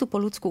po prostu po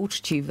ludzku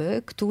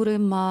uczciwy, który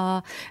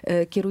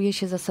kieruje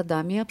się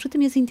zasadami, a przy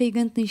tym jest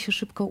inteligentny i się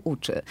szybko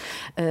uczy.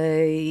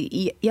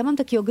 I ja mam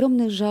taki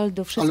ogromny żal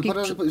do wszystkich...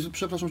 Ale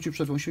przepraszam ci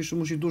przerwę,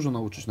 musi dużo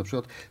nauczyć. Na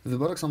przykład w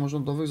wyborach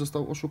samorządowych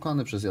został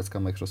oszukany przez Jacka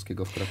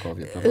Majchrowskiego w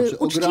Krakowie. Czy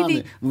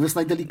ograny, mówiąc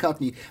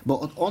najdelikatniej,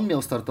 bo on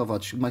miał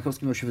startować,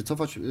 Majchrowski miał się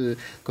wycofać,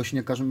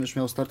 Kosiniak-Kamysz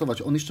miał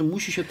startować. On jeszcze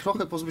musi się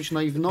trochę pozbyć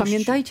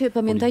naiwności.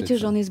 Pamiętajcie,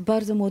 że on jest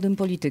bardzo młodym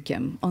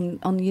politykiem.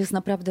 On jest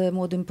naprawdę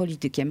młodym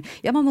politykiem.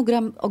 Ja mam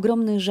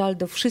ogromny żal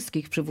do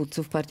wszystkich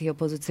przywódców partii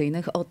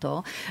opozycyjnych o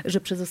to,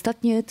 że przez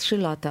ostatnie 3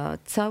 lata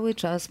cały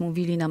czas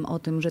mówili nam o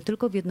tym, że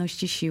tylko w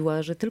jedności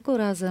siła, że tylko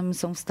razem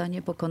są w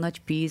stanie pokonać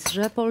PiS,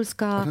 że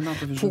Polska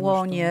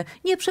płonie.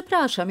 Nie,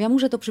 przepraszam, ja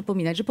muszę to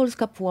przypominać, że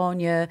Polska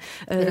płonie,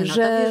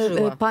 że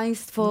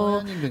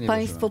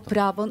państwo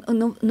prawo.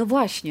 No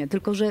właśnie,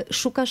 tylko że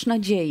szukasz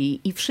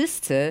nadziei i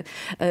wszyscy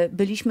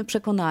byliśmy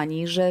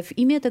przekonani, że w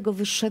imię tego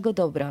wyższego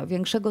dobra,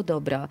 większego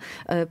dobra,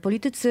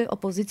 politycy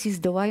opozycji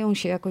zdołają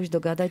się jakoś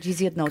dogadać i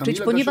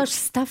zjednoczyć, ponieważ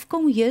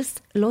stawką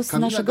jest los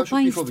naszego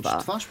państwa.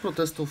 Twarz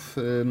protestów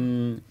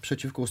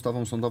przeciwko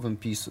ustawom sądowym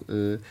PiS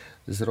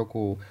z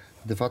roku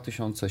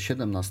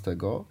 2017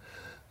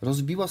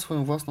 rozbiła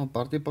swoją własną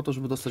partię po to,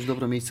 żeby dostać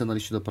dobre miejsce na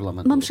liście do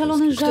parlamentu. Mam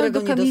szalony żal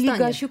do Kamili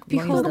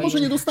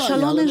Gasiuk-Pihowicz.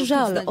 Szalony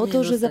żal o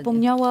to, że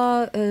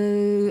zapomniała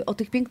o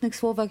tych pięknych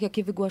słowach,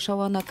 jakie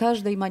wygłaszała na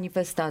każdej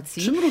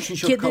manifestacji. Czym różni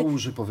się od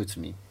Kałuży, powiedz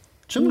mi?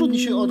 Czym różni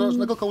się od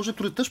różnego Kałuży,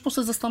 który też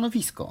poszedł za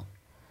stanowisko?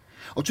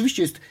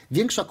 Oczywiście jest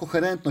większa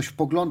koherentność w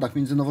poglądach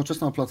między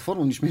Nowoczesną a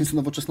Platformą niż między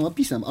Nowoczesną a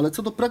PiS-em, ale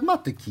co do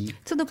pragmatyki.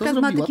 Co do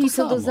pragmatyki,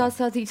 co do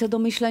zasad i co do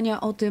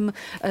myślenia o tym,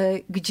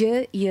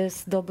 gdzie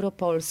jest dobro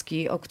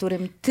Polski, o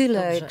którym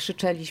tyle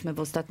krzyczeliśmy w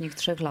ostatnich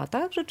 3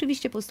 latach,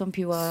 rzeczywiście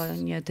postąpiła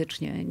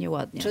nieetycznie,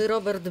 nieładnie. Czy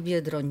Robert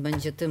Biedroń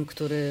będzie tym,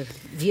 który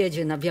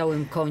wjedzie na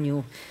białym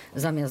koniu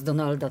zamiast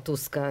Donalda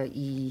Tuska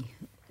i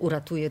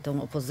uratuje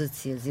tą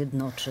opozycję,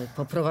 zjednoczy,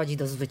 poprowadzi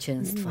do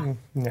zwycięstwa?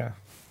 Nie.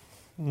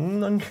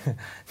 No nie.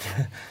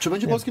 Czy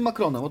będzie polskim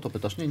Macronem? O to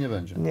pytasz? Nie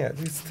będzie. Nie,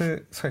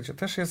 słuchajcie,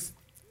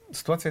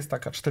 sytuacja jest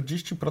taka,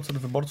 40%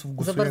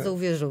 wyborców Za bardzo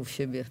uwierzył w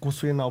siebie.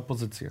 Głosuje na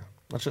opozycję.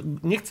 Znaczy,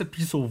 nie chce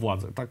PiS-u u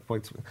władzy, tak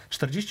powiedzmy.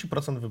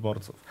 40%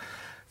 wyborców.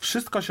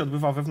 Wszystko się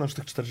odbywa wewnątrz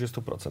tych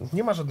 40%.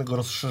 Nie ma żadnego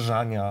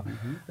rozszerzania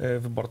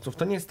wyborców.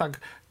 To nie jest tak,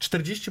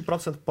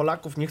 40%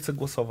 Polaków nie chce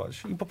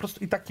głosować. I po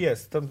prostu i tak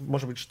jest. To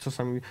może być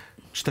czasami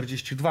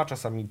 42,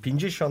 czasami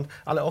 50,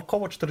 ale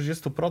około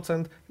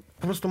 40%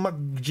 po prostu ma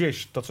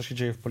gdzieś to, co się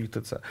dzieje w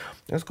polityce.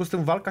 W związku z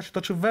tym walka się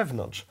toczy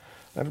wewnątrz.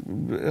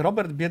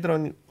 Robert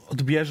Biedroń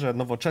odbierze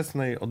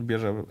Nowoczesnej,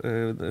 odbierze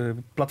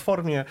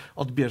Platformie,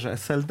 odbierze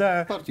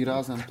SLD.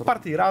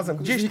 Partii Razem.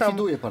 Gdzieś tam,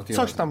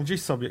 coś tam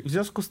gdzieś sobie. I w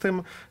związku z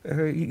tym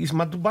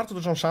ma bardzo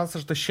dużą szansę,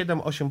 że te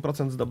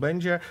 7-8%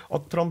 zdobędzie,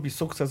 odtrąbi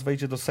sukces,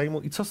 wejdzie do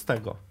Sejmu i co z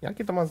tego?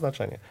 Jakie to ma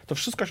znaczenie? To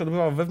wszystko się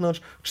odbywa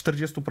wewnątrz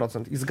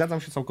 40%. I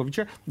zgadzam się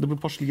całkowicie, gdyby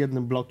poszli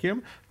jednym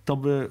blokiem, to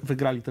by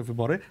wygrali te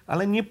wybory,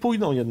 ale nie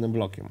pójdą jednym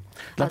blokiem.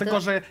 Dlatego,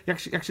 że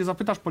jak się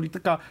zapytasz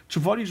polityka, czy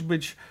wolisz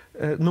być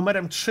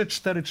numerem 3,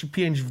 4 czy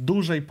 5 w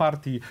dużej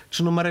partii,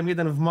 czy numerem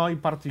 1 w małej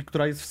partii,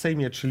 która jest w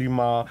Sejmie, czyli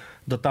ma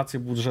dotacje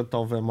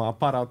budżetowe, ma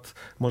aparat,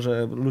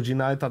 może ludzi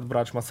na etat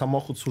brać, ma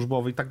samochód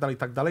służbowy i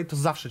tak dalej, to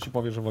zawsze ci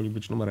powie, że woli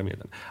być numerem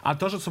 1. A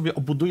to, że sobie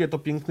obuduje to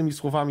pięknymi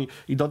słowami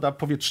i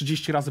powie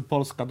 30 razy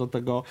Polska do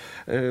tego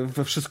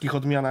we wszystkich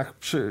odmianach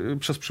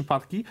przez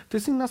przypadki, to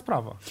jest inna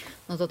sprawa.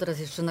 No to teraz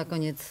jeszcze na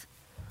koniec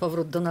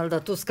powrót Donalda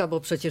Tuska, bo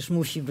przecież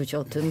musi być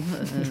o tym.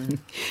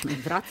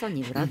 Wraca,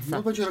 nie wraca.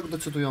 No będzie rok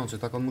decydujący,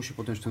 tak? On musi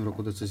podjąć w tym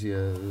roku decyzję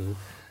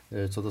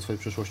co do swojej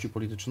przyszłości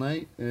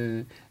politycznej.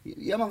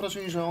 Ja mam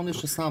wrażenie, że on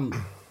jeszcze sam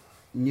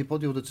nie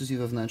podjął decyzji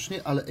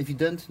wewnętrznie, ale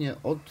ewidentnie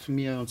od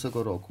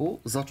mijającego roku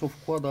zaczął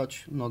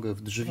wkładać nogę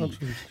w drzwi.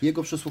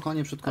 Jego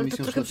przesłuchanie przed Komisją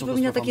Śledczą. Ale to trochę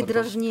przypomina takie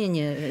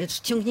drażnienie,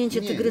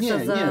 ciągnięcie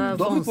tygrysa za wąsy.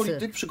 Dobry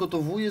polityk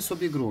przygotowuje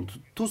sobie grunt.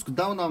 Tusk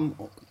dał nam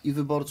i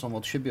wyborcom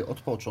od siebie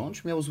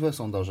odpocząć. Miał złe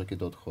sondaże,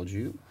 kiedy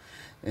odchodził.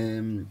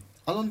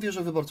 Ale on wie,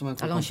 że wyborcy mają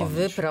Ale on się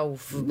wyprał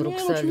w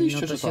Brukseli,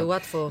 no to się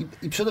łatwo,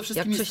 I przede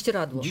wszystkim jak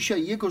prześcieradło.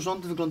 Dzisiaj jego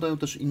rządy wyglądają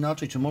też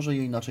inaczej, czy może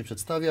je inaczej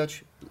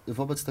przedstawiać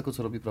wobec tego,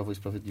 co robi Prawo i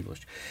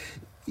Sprawiedliwość.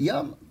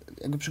 Ja,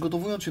 jakby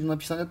przygotowując się do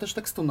napisania też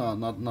tekstu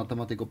na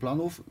temat jego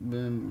planów,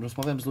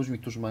 rozmawiałem z ludźmi,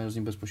 którzy mają z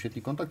nim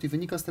bezpośredni kontakt i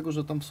wynika z tego,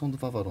 że tam są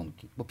 2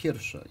 warunki. Po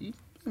pierwsze, i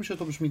Myślę, że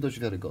to brzmi dość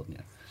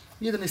wiarygodnie.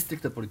 Jeden jest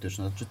stricte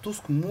polityczny, znaczy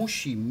Tusk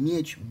musi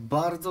mieć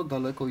bardzo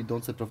daleko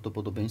idące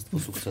prawdopodobieństwo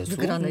sukcesu.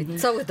 Wygranej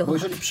cały dom. Bo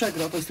jeżeli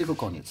przegra, to jest jego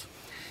koniec.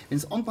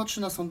 Więc on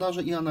patrzy na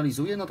sondaże i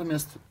analizuje,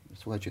 natomiast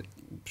słuchajcie,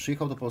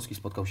 przyjechał do Polski,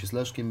 spotkał się z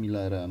Leszkiem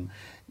Millerem.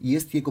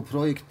 Jest jego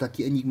projekt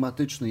taki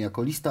enigmatyczny,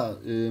 jako lista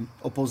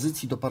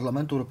opozycji do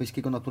Parlamentu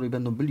Europejskiego, na której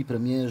będą byli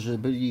premierzy,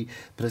 byli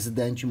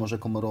prezydenci, może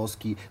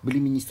Komorowski,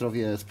 byli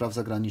ministrowie spraw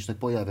zagranicznych,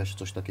 pojawia się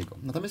coś takiego.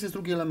 Natomiast jest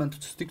drugi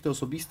element stricte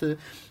osobisty.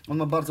 On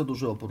ma bardzo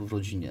duży opór w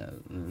rodzinie,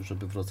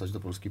 żeby wracać do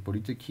polskiej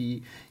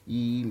polityki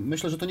i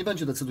myślę, że to nie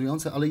będzie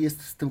decydujące, ale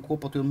jest z tym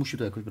kłopot i on musi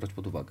to jakoś brać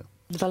pod uwagę.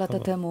 2 lata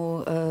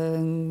temu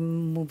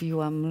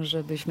mówiłam,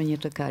 żebyśmy nie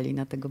czekali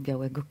na tego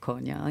białego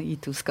konia i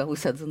Tuska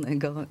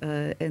usadzonego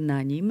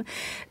na nim.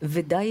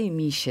 Wydaje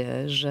mi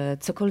się, że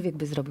cokolwiek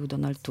by zrobił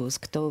Donald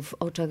Tusk, to w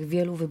oczach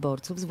wielu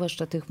wyborców,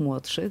 zwłaszcza tych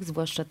młodszych,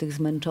 zwłaszcza tych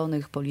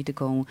zmęczonych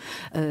polityką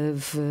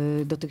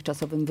w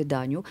dotychczasowym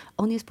wydaniu,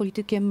 on jest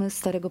politykiem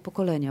starego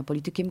pokolenia,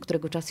 politykiem,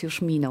 którego czas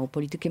już minął,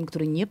 politykiem,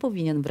 który nie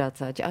powinien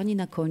wracać ani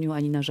na koniu,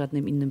 ani na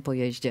żadnym innym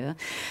pojeździe.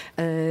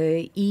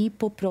 I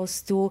po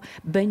prostu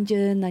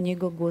będzie na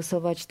niego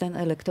głosować ten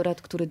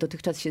elektorat, który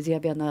dotychczas się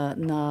zjawia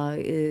na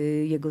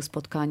jego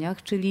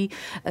spotkaniach, czyli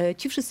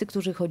ci wszyscy,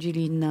 którzy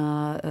chodzili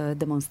na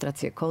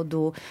demonstracje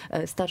kodu,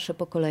 starsze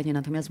pokolenie,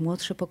 natomiast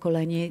młodsze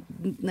pokolenie,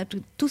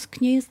 znaczy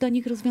Tusk nie jest dla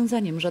nich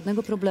rozwiązaniem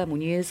żadnego problemu,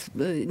 nie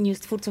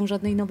jest twórcą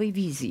żadnej nowej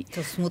wizji.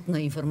 To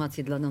smutne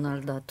informacje dla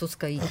Donalda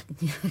Tuska i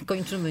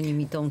kończymy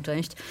nimi tą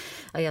część,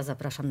 a ja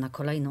zapraszam na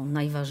kolejną,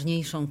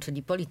 najważniejszą,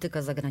 czyli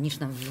polityka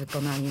zagraniczna w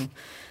wykonaniu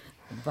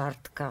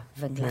Bartka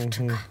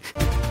Węglarczyka.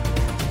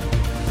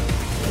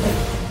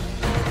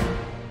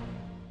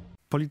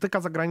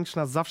 Polityka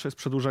zagraniczna zawsze jest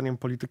przedłużeniem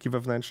polityki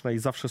wewnętrznej,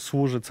 zawsze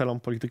służy celom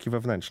polityki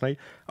wewnętrznej,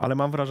 ale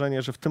mam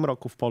wrażenie, że w tym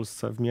roku w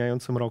Polsce, w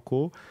mijającym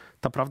roku,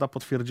 ta prawda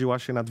potwierdziła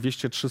się na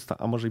 200, 300,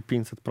 a może i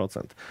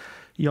 500%.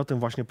 I o tym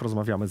właśnie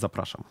porozmawiamy.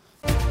 Zapraszam.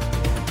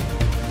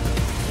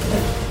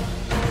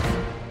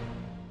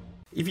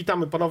 I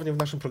witamy ponownie w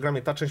naszym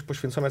programie. Ta część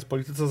poświęcona jest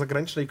polityce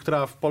zagranicznej,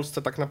 która w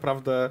Polsce tak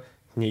naprawdę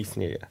nie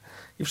istnieje.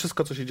 I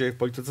wszystko, co się dzieje w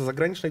polityce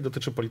zagranicznej,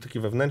 dotyczy polityki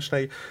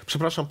wewnętrznej.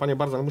 Przepraszam panie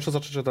bardzo, ale muszę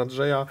zacząć od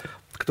Andrzeja,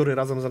 który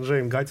razem z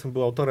Andrzejem Gajcem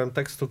był autorem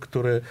tekstu,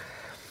 który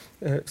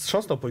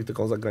wstrząsnął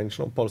polityką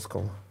zagraniczną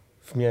polską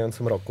w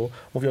mijającym roku.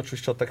 Mówię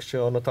oczywiście o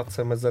tekście o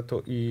notatce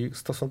MSZ-u i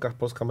stosunkach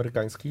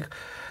polsko-amerykańskich.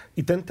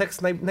 I ten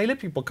tekst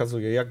najlepiej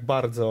pokazuje, jak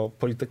bardzo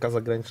polityka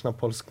zagraniczna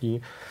Polski,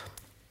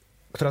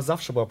 która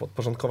zawsze była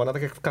podporządkowana,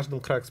 tak jak w każdym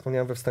kraju, jak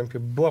wspomniałem we wstępie,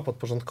 była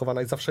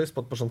podporządkowana i zawsze jest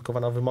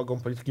podporządkowana wymogom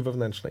polityki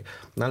wewnętrznej.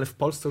 No ale w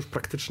Polsce już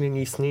praktycznie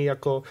nie istnieje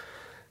jako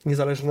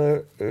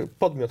niezależny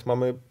podmiot.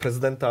 Mamy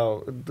prezydenta,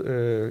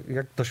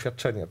 jak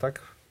doświadczenie,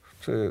 tak?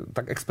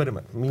 Tak,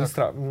 eksperyment.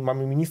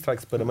 Mamy ministra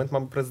eksperyment,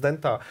 mamy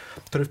prezydenta,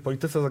 który w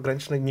polityce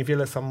zagranicznej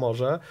niewiele sam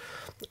może.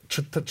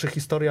 Czy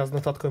historia z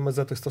notatką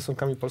MSZ i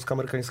stosunkami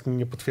polsko-amerykańskimi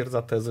nie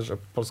potwierdza tezy, że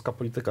polska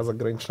polityka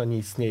zagraniczna nie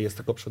istnieje, jest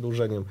tylko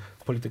przedłużeniem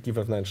polityki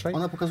wewnętrznej?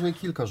 Ona pokazuje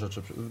kilka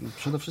rzeczy.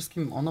 Przede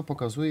wszystkim ona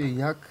pokazuje,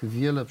 jak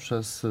wiele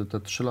przez te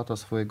 3 lata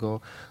swojego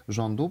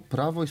rządu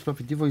Prawo i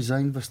Sprawiedliwość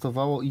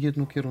zainwestowało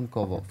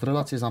jednokierunkowo w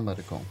relacje z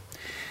Ameryką.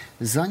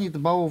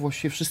 Zaniedbało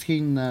właściwie wszystkie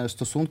inne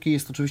stosunki.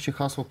 Jest oczywiście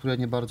hasło, które ja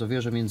nie bardzo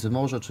wierzę,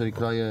 Międzymorze, czyli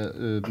kraje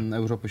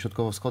Europy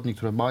Środkowo-Wschodniej,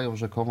 które mają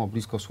rzekomo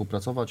blisko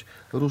współpracować.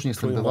 Różnie z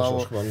tym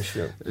bywało.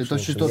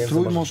 To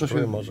Trójmorze.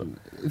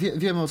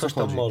 Wiemy o co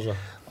chodzi.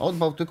 Od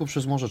Bałtyku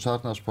przez Morze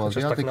Czarne aż po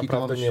Adriatyk. Tak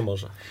naprawdę nie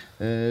może.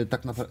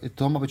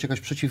 To ma być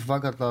jakaś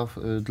przeciwwaga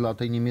dla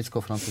tej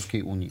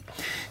niemiecko-francuskiej Unii.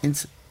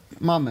 Więc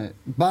mamy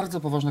bardzo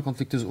poważne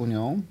konflikty z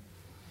Unią,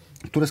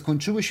 które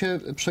skończyły się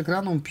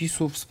przegraną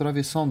PiS-u w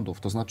sprawie sądów.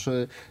 To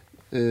znaczy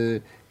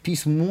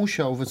PiS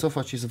musiał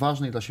wycofać się z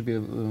ważnej dla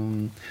siebie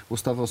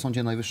ustawy o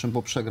Sądzie Najwyższym,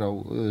 bo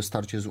przegrał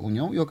starcie z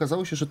Unią i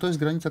okazało się, że to jest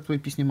granica, której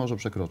PiS nie może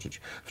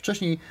przekroczyć.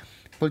 Wcześniej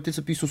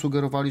politycy PiS-u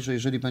sugerowali, że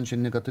jeżeli będzie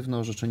negatywne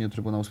orzeczenie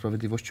Trybunału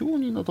Sprawiedliwości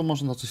Unii, no to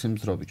można coś z tym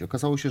zrobić.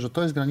 Okazało się, że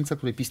to jest granica,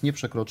 której PiS nie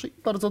przekroczy i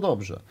bardzo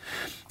dobrze.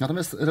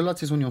 Natomiast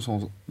relacje z Unią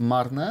są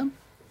marne.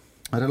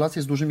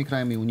 Relacje z dużymi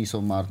krajami Unii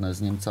są marne,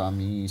 z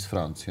Niemcami, z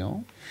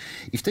Francją.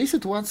 I w tej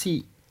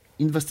sytuacji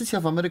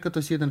inwestycja w Amerykę to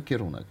jest jeden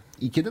kierunek.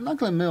 I kiedy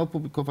nagle my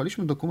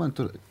opublikowaliśmy dokument,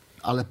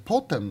 ale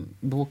potem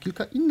było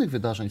kilka innych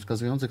wydarzeń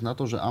wskazujących na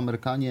to, że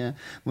Amerykanie,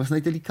 mówiąc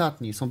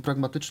najdelikatniej, są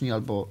pragmatyczni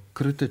albo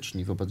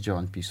krytyczni wobec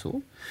działań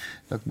PiS-u.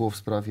 Tak było w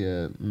sprawie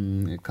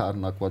kar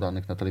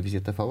nakładanych na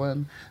telewizję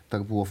TVN,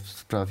 tak było w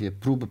sprawie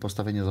próby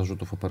postawienia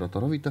zarzutów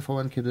operatorowi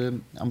TVN, kiedy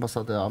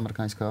ambasada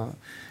amerykańska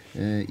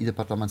i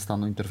Departament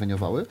Stanu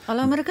interweniowały.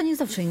 Ale Amerykanie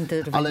zawsze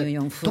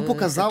interweniują. Ale to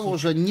pokazało,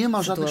 że nie ma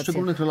żadnych sytuacjach.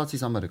 szczególnych relacji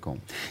z Ameryką.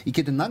 I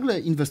kiedy nagle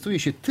inwestuje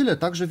się tyle,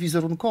 także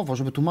wizerunkowo,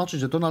 żeby tłumaczyć,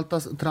 że Donald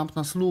Trump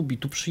nas lubi,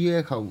 tu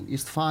przyjechał,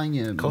 jest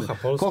fajnie,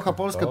 kocha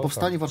Polskę,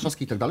 powstanie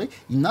warszawskie i tak dalej.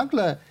 I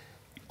nagle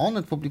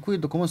Onet publikuje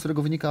dokument, z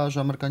którego wynika,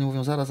 że Amerykanie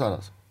mówią zaraz,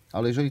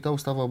 ale jeżeli ta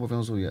ustawa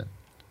obowiązuje,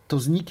 to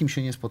z nikim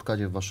się nie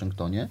spotkacie w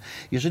Waszyngtonie.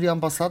 Jeżeli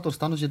ambasador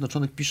Stanów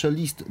Zjednoczonych pisze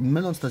list,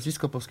 myląc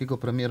nazwisko polskiego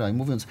premiera i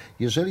mówiąc,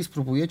 jeżeli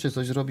spróbujecie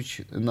coś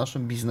zrobić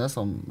naszym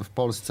biznesom w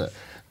Polsce,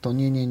 to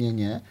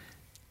nie,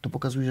 to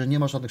pokazuje, że nie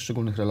ma żadnych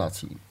szczególnych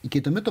relacji. I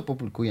kiedy my to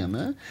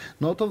publikujemy,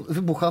 no to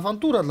wybucha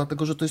awantura,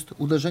 dlatego że to jest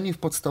uderzenie w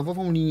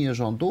podstawową linię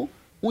rządu.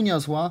 Unia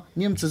zła,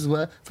 Niemcy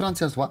złe,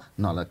 Francja zła,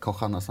 no ale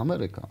kocha nas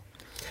Ameryka.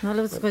 No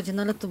ale słuchajcie,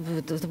 no ale to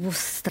było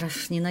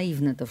strasznie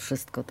naiwne to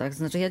wszystko, tak?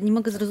 Znaczy ja nie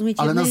mogę zrozumieć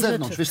Ale na jednej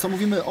zewnątrz, rzeczy. wiesz co,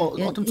 mówimy o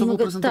Ja tym, nie co było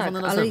mogę- prezentowane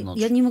tak, na ale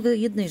zewnątrz. ja nie mogę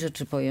jednej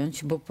rzeczy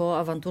pojąć, bo po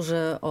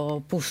awanturze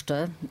o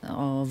puszczę,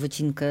 o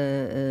wycinkę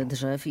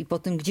drzew i po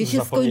tym, gdzie się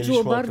Zapomnieliśmy skończyło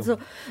o tym.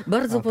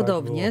 bardzo Tak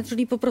podobnie, było.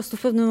 czyli po prostu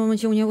w pewnym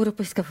momencie Unia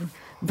Europejska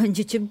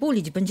będziecie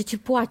bulić, będziecie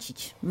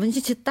płacić,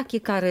 będziecie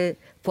takie kary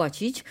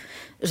płacić,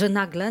 że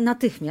nagle,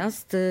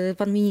 natychmiast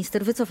pan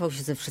minister wycofał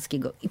się ze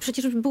wszystkiego. I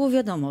przecież było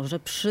wiadomo, że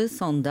przy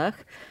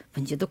sądach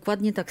będzie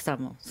dokładnie tak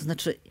samo. To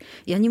znaczy,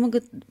 ja nie mogę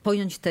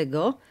pojąć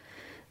tego,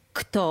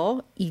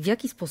 kto i w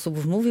jaki sposób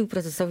wmówił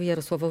prezesowi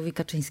Jarosławowi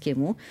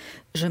Kaczyńskiemu,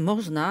 że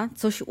można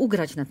coś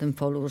ugrać na tym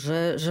polu,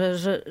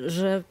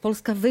 że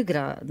Polska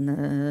wygra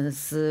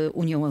z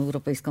Unią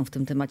Europejską w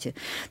tym temacie.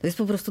 To jest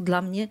po prostu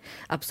dla mnie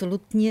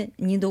absolutnie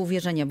nie do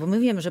uwierzenia, bo my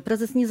wiemy, że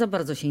prezes nie za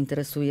bardzo się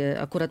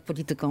interesuje akurat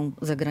polityką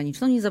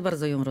zagraniczną, nie za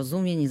bardzo ją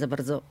rozumie, nie za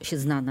bardzo się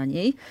zna na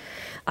niej,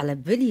 ale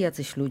byli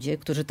jacyś ludzie,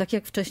 którzy tak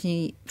jak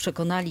wcześniej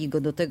przekonali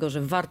go do tego,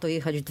 że warto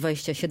jechać w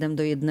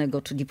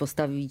 27-1, czyli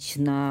postawić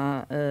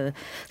na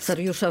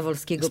Sariusza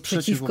Wolskiego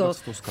Sprzeciw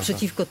wobec Tuska, tak.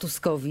 przeciwko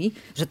Tuskowi,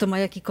 że to ma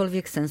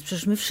jakikolwiek sens.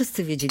 Przecież my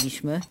wszyscy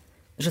wiedzieliśmy,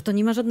 że to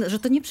nie ma że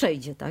to nie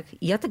przejdzie, tak?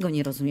 I ja tego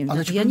nie rozumiem. Ale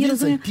Znaczy, ci ja powiem nie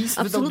więcej, rozumiem PiS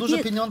wydał absolutnie. duże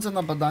pieniądze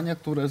na badania,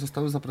 które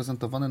zostały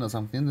zaprezentowane na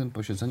zamkniętym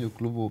posiedzeniu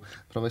klubu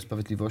Prawa i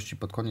Sprawiedliwości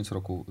pod koniec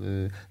roku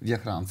w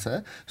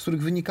Jachrance, z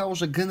których wynikało,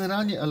 że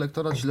generalnie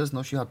elektorat źle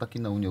znosi ataki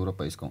na Unię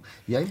Europejską.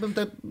 Ja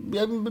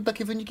im bym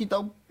takie wyniki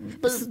dał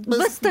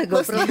Bez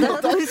tego, prawda?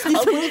 tak? To jest Albo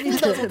niesamowite. nie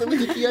dadzą te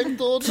wyniki, ja im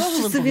to od razu bym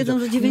Wszyscy wiedzą,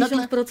 że powiedział. I nagle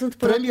 90%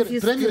 Polaków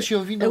jest premier się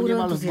owinął niemal w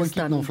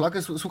euroentuzjastami. błękitną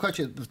flagę.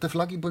 Słuchajcie, te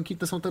flagi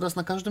błękitne są teraz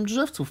na każdym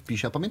drzewcu w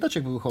PiS-ie. A pamiętacie,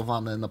 jak były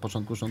chowane na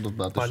początku rządów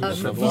Beaty Pani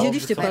Szydło? Szydło.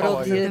 Widzieliście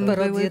parodię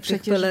Były tych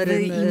przecież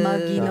peleryn.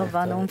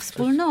 wyimaginowaną tak.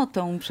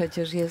 wspólnotą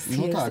przecież jest,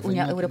 No jest tak,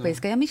 Unia no.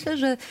 Europejska. Ja myślę,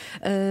 że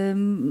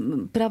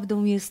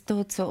prawdą jest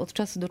to, co od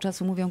czasu do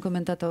czasu mówią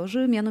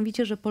komentatorzy,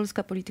 mianowicie, że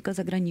polska polityka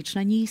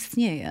zagraniczna nie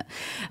istnieje.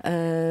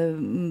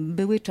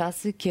 Były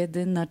czasy,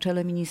 kiedy na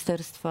czele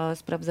Ministerstwa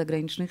Spraw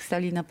Zagranicznych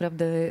stali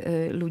naprawdę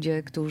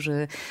ludzie,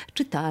 którzy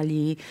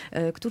czytali,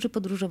 którzy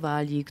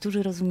podróżowali,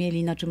 którzy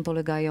rozumieli, na czym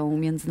polegają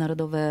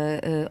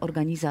międzynarodowe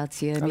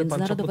organizacje, Ale pan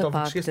międzynarodowe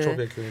Czaputowicz jest pakty.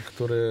 człowikiem,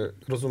 który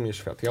rozumie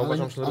świat. Ja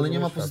uważam, że ale nie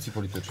ma rozumie pozycji świat.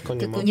 politycznej. Tylko nie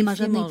Tylko ma. Nie ma Nic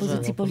żadnej nie może.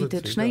 pozycji Nie ma pozycji,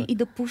 politycznej tak. i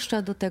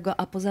dopuszcza do tego,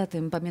 a poza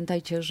tym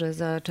pamiętajcie, że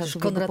za czasów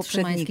jego Konrad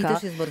Szymański poprzednika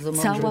też jest bardzo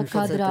mądrym cała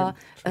kadra,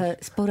 facetem.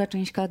 spora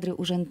część kadry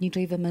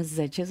urzędniczej w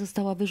MSZ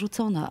została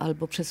wyrzucona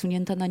albo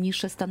przesunięta na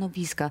niższe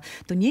stanowiska.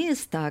 To nie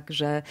jest tak,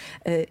 że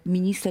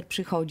minister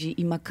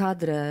przychodzi i ma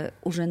kadrę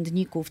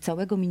urzędników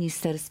całego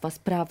ministerstwa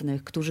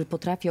sprawnych, którzy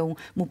potrafią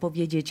mu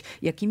powiedzieć,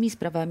 jakimi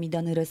sprawami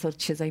dany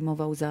resort się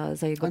zajmował za jego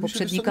Ale myślę,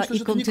 poprzednika że i to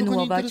nikogo nie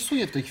kontynuować.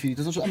 interesuje w tej chwili.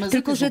 To znaczy MSZ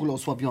Tylko, jest że- w ogóle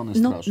osłabiony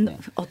No, strasznie.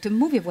 o tym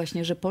mówię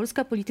właśnie, że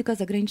polska polityka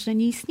zagraniczna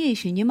nie istnieje.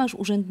 Jeśli nie masz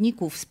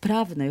urzędników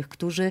sprawnych,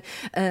 którzy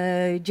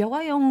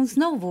działają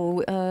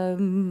znowu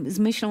z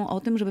myślą o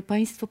tym, żeby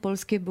państwo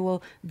polskie było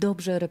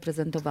dobrze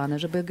reprezentowane,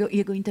 żeby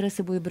jego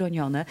interesy były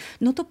bronione,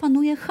 no to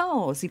panuje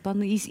chaos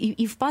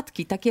i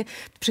wpadki. Takie,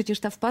 przecież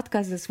ta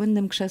wpadka ze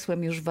słynnym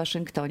krzesłem już w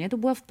Waszyngtonie, to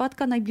była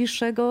wpadka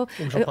najbliższego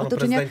Mówisz o panu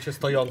otoczenia. prezydencie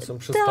stojącym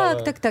przy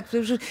stole, Tak.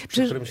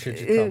 przy którym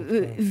siedzi Trump.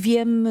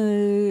 Wiem,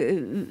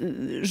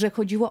 że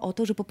chodziło o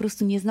to, że po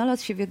prostu nie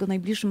znalazł się w jego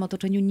najbliższym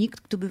otoczeniu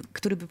nikt,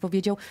 który by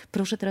powiedział,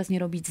 proszę teraz nie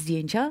robić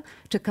zdjęcia,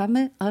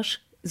 czekamy, aż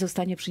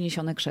zostanie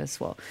przyniesione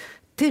krzesło.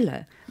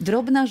 Tyle.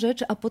 Drobna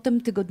rzecz, a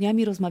potem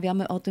tygodniami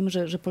rozmawiamy o tym,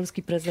 że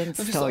polski prezydent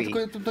No wiesz co, stoi. tylko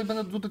ja tutaj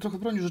będę trochę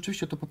bronił.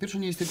 Rzeczywiście, to po pierwsze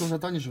nie jest jego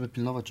zadanie, żeby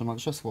pilnować, czy ma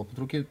krzesło. Po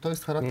drugie, to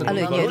jest charakter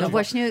Ale Donalda nie, no Trumpa.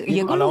 właśnie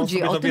jego ale on ludzi,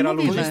 sobie o tym dobiera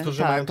ludzi, mówimy.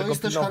 którzy mają Tak. To tego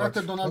jest też pilnować.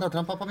 charakter Donalda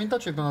Trumpa.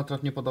 Pamiętacie, jak Donald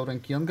Trump nie podał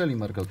ręki Angeli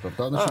Merkel,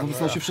 prawda? Znaczy, A,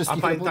 wysyłał się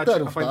wszystkich a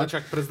reporterów, pamiętacie,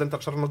 tak? jak prezydenta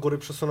Czarnogóry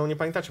przesunął? Nie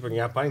pamiętacie pewnie.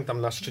 Ja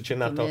pamiętam na szczycie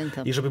NATO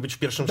Pamiętam. i żeby być w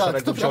pierwszym Tak,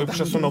 szeregu to wziął i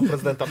prawda. przesunął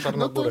prezydenta No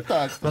Czarnogóry. to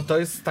tak. No to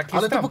jest taki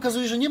Ale to stan.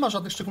 pokazuje, że nie ma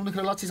żadnych szczególnych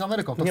relacji z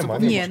Ameryką. To Nie chcę ma.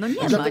 powiedzieć. Nie, no nie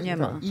ma, Dlatego- nie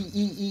ma.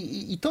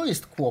 I to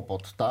jest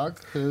kłopot,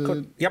 tak?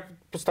 Ja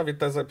postawię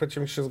tezę,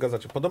 powiedzcie mi, czy się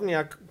zgadzacie. Podobnie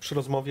jak przy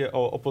rozmowie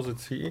o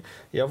opozycji,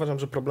 ja uważam,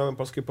 że problemem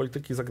polskiej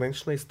polityki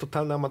zagranicznej jest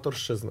totalna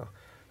amatorszczyzna.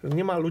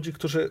 Nie ma ludzi,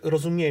 którzy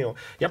rozumieją.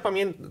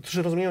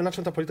 Którzy rozumieją, na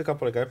czym ta polityka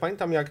polega. Ja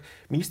pamiętam, jak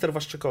minister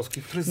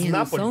Waszczykowski, który Nie, zna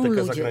no,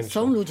 politykę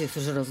zagraniczną, są ludzie,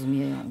 którzy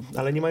rozumieją.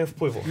 ale nie mają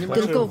wpływu.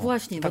 Tylko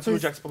właśnie, bo Tacy to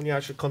ludzie, jak jest...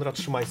 wspomniałaś, Konrad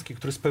Szymański,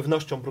 który z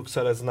pewnością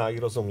Brukselę zna i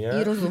rozumie.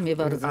 I rozumie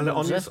bardzo Ale on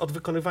dobrze. jest od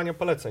wykonywania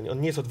poleceń, on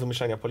nie jest od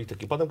wymyślania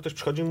polityki. Potem ktoś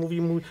przychodzi i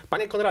mówi mu,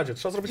 panie Konradzie,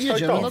 trzeba zrobić to i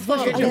Jedziemy, to. no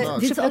właśnie, Jedziemy. ale-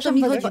 Więc o to Przepraszam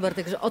mi was, chodzi,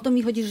 Bartek, że o to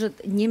mi chodzi, że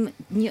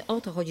nie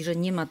o to chodzi, że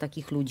nie ma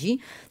takich ludzi,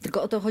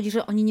 tylko o to chodzi,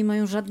 że oni nie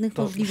mają żadnych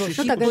To możliwości,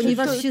 no tak, ale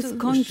ponieważ to- się to-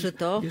 skończy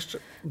to Jeszcze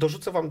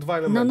dorzucę wam dwa Na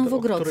elementy,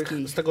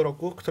 Nowogrodzkiej. z tego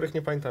roku, których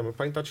nie pamiętamy.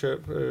 Pamiętacie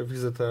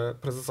wizytę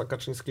prezesa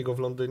Kaczyńskiego w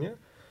Londynie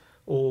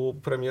u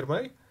premier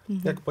May?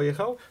 Jak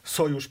pojechał?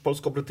 Sojusz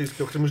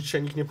polsko-brytyjski, o którym już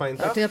dzisiaj nikt nie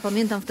pamięta. A to ja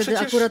pamiętam wtedy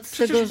Przecież akurat z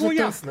tego, było że to...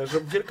 jasne,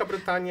 że Wielka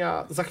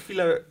Brytania za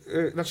chwilę,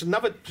 znaczy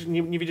nawet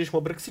nie wiedzieliśmy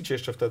o Brexicie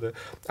jeszcze wtedy,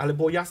 ale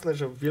było jasne,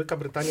 że Wielka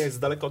Brytania jest z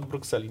daleka od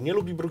Brukseli. Nie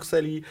lubi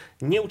Brukseli,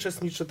 nie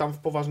uczestniczy tam w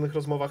poważnych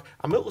rozmowach,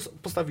 a my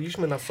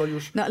postawiliśmy na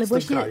sojusz No ale z tym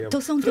właśnie krajem,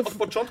 to są który te, od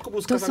początku był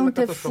to skazany są na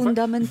te katastrofę.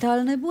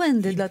 fundamentalne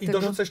błędy. I dlatego...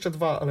 dorzucę jeszcze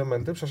dwa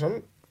elementy,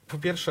 przepraszam. Po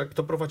pierwsze,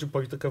 kto prowadził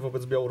politykę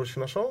wobec Białorusi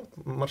naszą?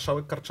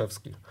 Marszałek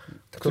Karczewski.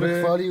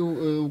 Który chwalił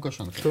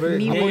Łukaszenkę. Który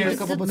Miło nie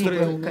jest- jest,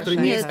 miło- który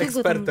nie Nie, jest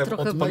tego tam ekspertem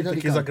trochę od polityki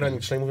najdelikatniej.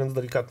 zagranicznej, mówiąc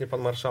delikatnie,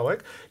 pan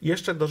marszałek. I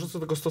jeszcze dorzucę do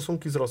tego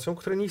stosunki z Rosją,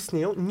 które nie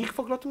istnieją. Nikt w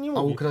ogóle o tym nie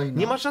mówi. Ukraina?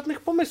 Nie ma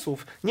żadnych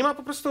pomysłów. Nie ma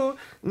po prostu,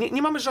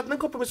 nie mamy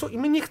żadnego pomysłu i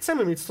my nie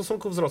chcemy mieć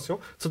stosunków z Rosją,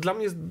 co dla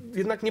mnie jest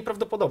jednak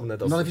nieprawdopodobne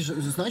dosyć. No ale wiesz,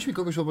 znajdź mi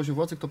kogoś w obozie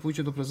władzy, kto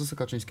pójdzie do prezesa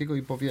Kaczyńskiego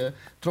i powie,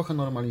 trochę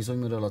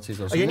normalizujmy relacje z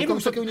Rosją. A ja nie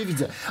kogoś wiem, takiego nie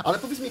widzę. Ale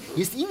powiedz mi,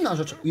 jest inna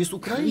rzecz, jest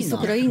Ukraina. Jest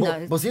Ukraina.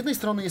 Bo z jednej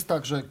strony jest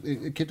tak, że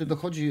kiedy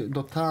dochodzi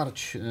do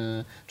tarć,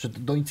 czy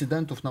do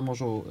incydentów na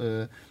Morzu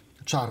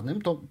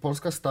Czarnym, to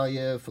Polska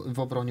staje w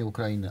obronie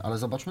Ukrainy. Ale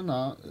zobaczmy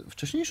na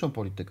wcześniejszą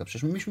politykę.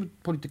 Przecież my mieliśmy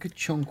politykę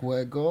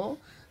ciągłego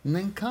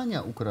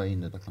nękania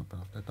Ukrainy tak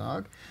naprawdę,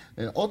 tak?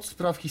 Od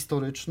spraw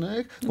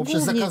historycznych,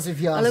 poprzez zakazy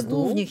wjazdu. Ale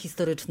głównie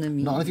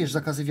historycznymi. No ale wiesz,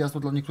 zakazy wjazdu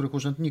dla niektórych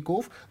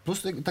urzędników,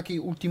 plus taki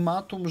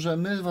ultimatum, że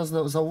my was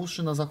za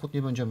uszy na zachód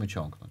nie będziemy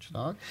ciągnąć,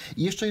 tak?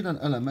 I jeszcze jeden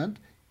element,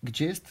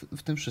 gdzie jest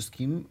w tym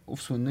wszystkim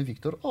ów słynny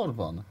Viktor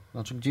Orban?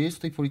 Znaczy, gdzie jest w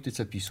tej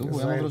polityce PiSu? Bo ja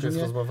mam Zajęty jest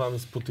wrażenie, rozmowami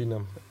z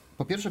Putinem.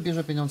 po pierwsze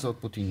bierze pieniądze od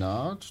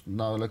Putina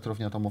na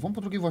elektrownię atomową,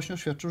 po drugie właśnie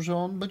oświadczył, że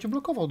on będzie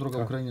blokował drogę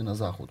Ukrainy na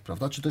zachód,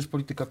 prawda? Czy to jest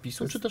polityka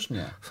PiSu, czy też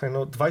nie? Słuchaj,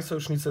 no dwaj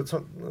sojusznicy,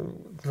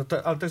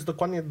 ale to jest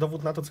dokładnie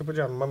dowód na to, co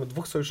powiedziałem. Mamy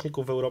dwóch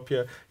sojuszników w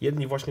Europie,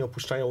 jedni właśnie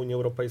opuszczają Unię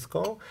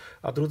Europejską,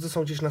 a drudzy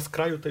są gdzieś na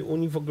skraju tej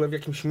Unii, w ogóle w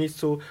jakimś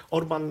miejscu.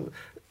 Orban,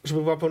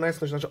 żeby była pełna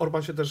jasność, znaczy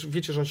Orban się też,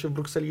 wiecie, że on się w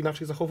Brukseli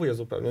inaczej zachowuje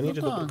zupełnie. On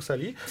idzie do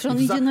Brukseli Że on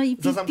i idzie na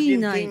IPP za zamkniętymi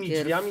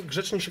najpierw. drzwiami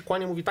grzecznie się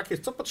kłania, mówi, tak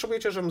jest, co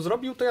potrzebujecie, żebym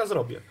zrobił, to ja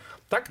zrobię.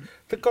 Tak?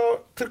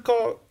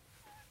 Tylko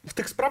w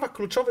tych sprawach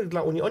kluczowych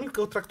dla Unii, oni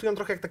go traktują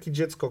trochę jak takie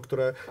dziecko,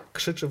 które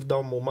krzyczy w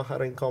domu, macha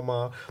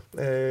rękoma,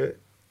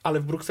 ale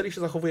w Brukseli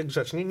się zachowuje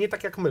grzecznie, nie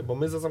tak jak my, bo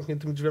my za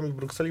zamkniętymi drzwiami w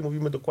Brukseli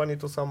mówimy dokładnie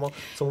to samo,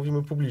 co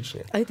mówimy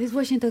publicznie. Ale to jest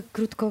właśnie ta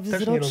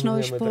krótkowzroczność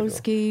rozumiemy tego.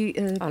 polskiej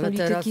Ale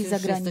teraz polityki już jesteśmy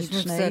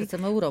zagranicznej.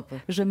 sercem Europy.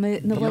 Że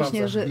my, no To właśnie,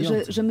 prawda,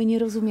 że my nie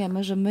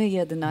rozumiemy, że my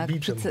jednak,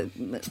 Bitym.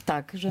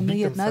 tak, że my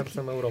Bitym jednak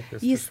sercem Europy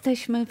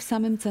jesteśmy w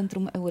samym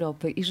centrum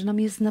Europy i że nam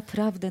jest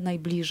naprawdę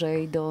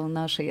najbliżej do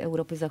naszej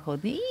Europy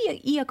Zachodniej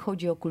i jak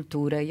chodzi o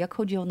kulturę, jak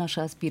chodzi o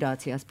nasze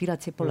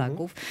aspiracje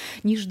Polaków,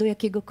 niż do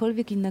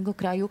jakiegokolwiek innego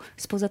kraju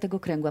spoza tego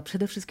kręgu, a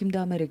przede wszystkim do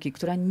Ameryki,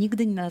 która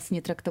nigdy nas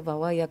nie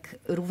traktowała jak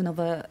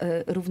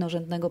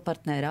równorzędnego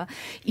partnera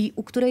i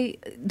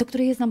do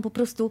której jest nam po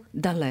prostu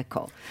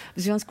daleko.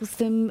 W związku z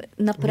tym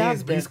naprawdę... Nie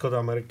jest blisko do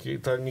Ameryki,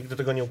 to nigdy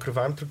tego nie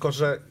ukrywałem, tylko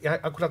że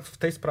ja akurat w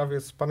tej sprawie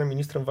z panem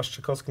ministrem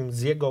Waszczykowskim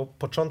z jego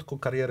początku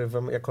kariery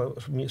jako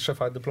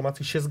szefa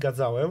dyplomacji się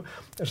zgadzałem,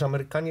 że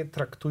Amerykanie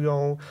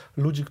traktują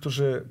ludzi,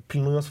 którzy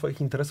pilnują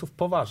swoich interesów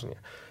poważnie.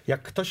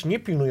 Jak ktoś nie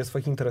pilnuje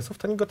swoich interesów,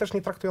 to oni go też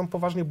nie traktują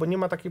poważnie, bo nie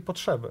ma takiej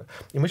potrzeby.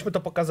 I myśmy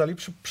to pokazali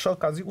przy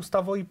okazji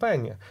ustawy o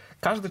IPN-ie.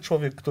 Każdy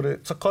człowiek, który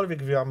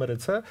cokolwiek wie o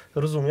Ameryce,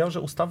 rozumiał,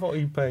 że ustawa o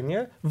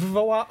IPN-ie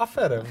wywoła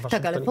aferę w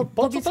Tak, ale Waszyngtonie. I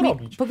po co to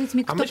robić? powiedz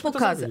mi, A kto myśmy to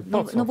pokazał. zrobili.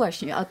 Po co? No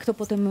właśnie, a kto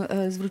potem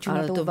zwrócił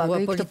Ale na to to uwagę? była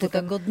i kto polityka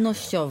potem...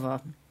 godnościowa.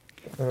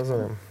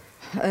 Rozumiem.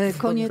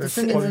 Koniec,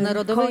 polityce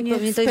międzynarodowej koniec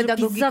pamiętaj, że PiS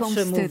pedagogiki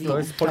zawsze wstydu. mówił. To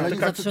jest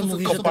polityka zawsze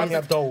mówi, że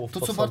kopania dołów. To,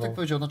 pod co sobą. Bartek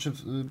powiedział, znaczy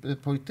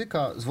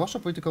polityka, zwłaszcza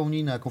polityka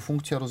unijna jako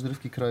funkcja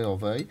rozgrywki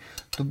krajowej,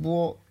 to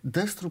było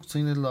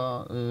destrukcyjne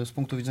z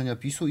punktu widzenia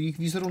PiSu i ich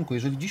wizerunku.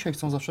 Jeżeli dzisiaj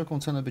chcą za wszelką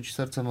cenę być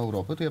sercem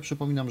Europy, to ja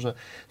przypominam, że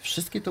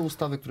wszystkie te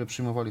ustawy, które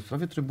przyjmowali w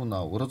sprawie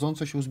Trybunału,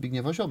 rodzące się u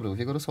Zbigniewa Ziobry w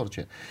jego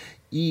resorcie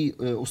i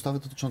ustawy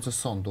dotyczące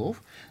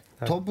sądów,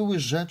 to były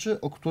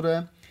rzeczy, o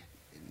które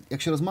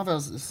jak się rozmawia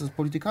z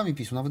politykami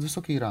PiSu, nawet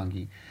wysokiej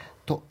rangi,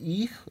 to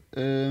ich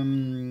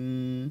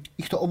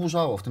to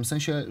oburzało, w tym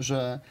sensie,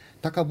 że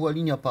taka była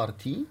linia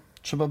partii,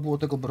 trzeba było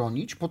tego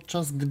bronić,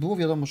 podczas gdy było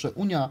wiadomo,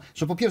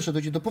 że po pierwsze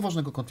dojdzie do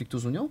poważnego konfliktu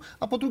z Unią,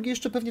 a po drugie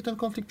jeszcze pewnie ten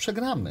konflikt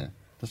przegramy.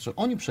 To znaczy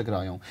oni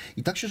przegrają.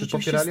 I tak się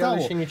rzeczywiście Popierali, stało.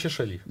 ale się nie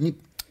cieszyli.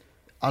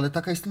 Ale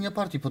taka jest linia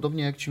partii.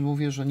 Podobnie jak ci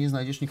mówię, że nie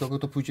znajdziesz nikogo,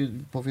 to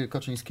powie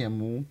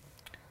Kaczyńskiemu,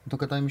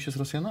 dogadajmy się z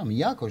Rosjanami.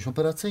 Jakoś,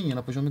 operacyjnie,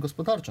 na poziomie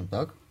gospodarczym,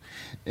 tak?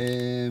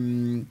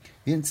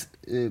 Więc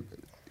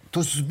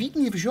to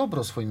Zbigniew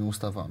Ziobro swoimi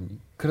ustawami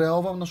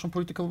kreował naszą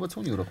politykę wobec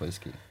Unii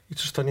Europejskiej. I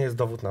czyż to nie jest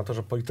dowód na to,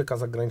 że polityka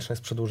zagraniczna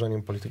jest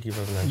przedłużeniem polityki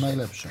wewnętrznej?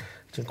 Najlepsze.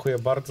 Dziękuję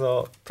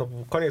bardzo. To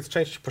był koniec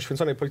części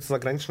poświęconej polityce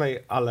zagranicznej,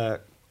 ale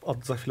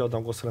za chwilę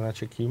oddam głos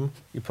Renacie Kim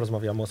i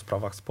porozmawiamy o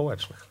sprawach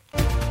społecznych.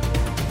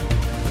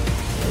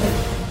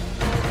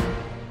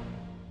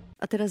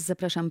 A teraz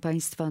zapraszam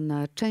Państwa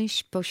na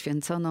część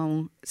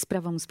poświęconą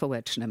sprawom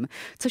społecznym.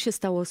 Co się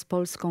stało z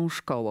polską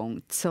szkołą?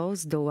 Co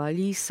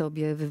zdołali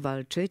sobie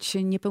wywalczyć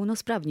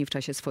niepełnosprawni w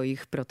czasie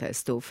swoich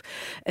protestów?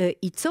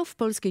 I co w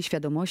polskiej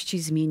świadomości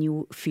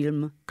zmienił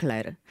film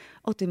Claire?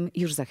 O tym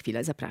już za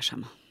chwilę.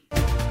 Zapraszam.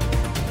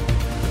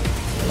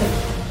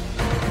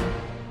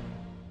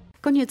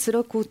 Koniec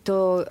roku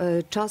to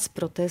czas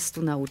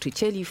protestu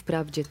nauczycieli,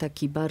 wprawdzie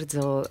taki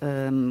bardzo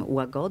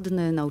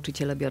łagodny.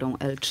 Nauczyciele biorą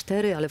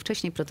L4, ale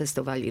wcześniej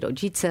protestowali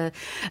rodzice,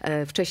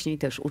 wcześniej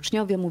też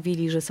uczniowie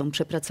mówili, że są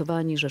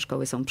przepracowani, że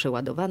szkoły są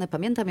przeładowane.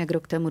 Pamiętam, jak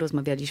rok temu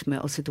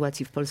rozmawialiśmy o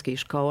sytuacji w polskiej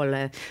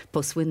szkole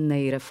po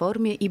słynnej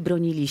reformie i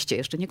broniliście,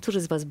 jeszcze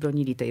niektórzy z was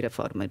bronili tej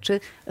reformy. Czy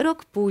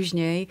rok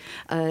później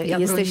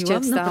jesteście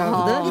w stanie...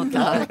 Naprawdę?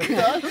 Tak.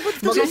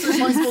 Mogą sobie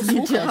Państwo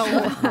słuchać.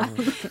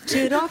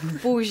 Czy rok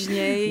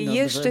później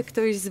Dobrze. jeszcze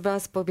ktoś z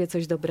was powie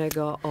coś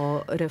dobrego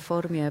o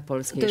reformie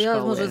polskiej To szkoły?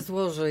 ja może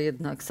złożę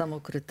jednak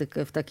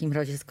samokrytykę w takim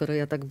razie, skoro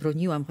ja tak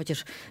broniłam,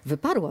 chociaż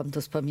wyparłam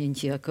to z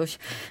pamięci jakoś.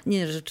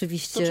 Nie,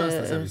 rzeczywiście, To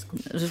częste zjawisko.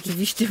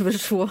 rzeczywiście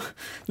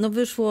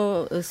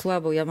wyszło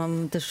słabo. Ja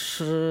mam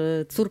też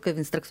córkę,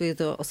 więc traktuję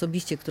to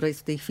osobiście, która jest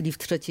w tej chwili w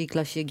 3.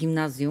 klasie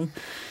gimnazjum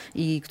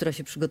i która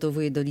się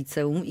przygotowuje do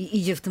liceum i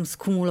idzie w tym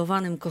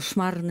skumulowanym,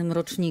 koszmarnym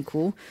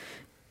roczniku,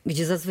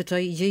 gdzie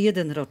zazwyczaj idzie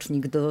 1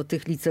 rocznik do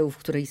tych liceów,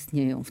 które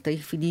istnieją. W tej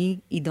chwili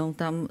idą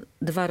tam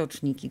 2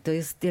 roczniki. To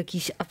jest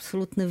jakiś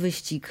absolutny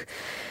wyścig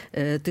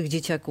tych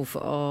dzieciaków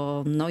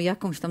o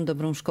jakąś tam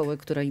dobrą szkołę,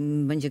 która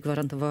im będzie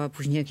gwarantowała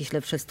później jakieś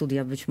lepsze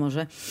studia być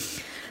może.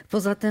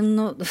 Poza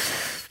tym,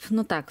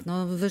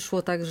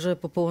 wyszło tak, że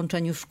po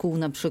połączeniu szkół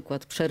na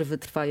przykład przerwy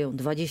trwają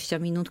 20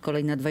 minut,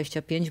 kolejne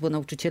 25, bo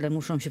nauczyciele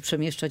muszą się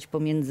przemieszczać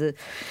pomiędzy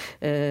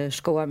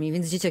szkołami,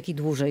 więc dzieciaki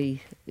dłużej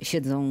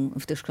siedzą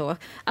w tych szkołach.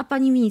 A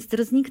pani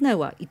minister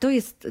zniknęła. I to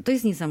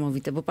jest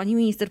niesamowite, bo pani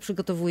minister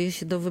przygotowuje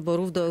się do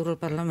wyborów do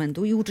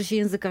Europarlamentu i uczy się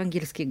języka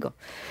angielskiego.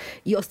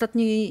 I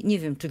ostatnio jej, nie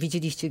wiem, czy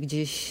widzieliście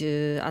gdzieś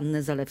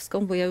Annę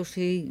Zalewską, bo ja już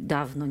jej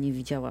dawno nie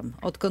widziałam.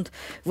 Odkąd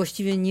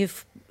właściwie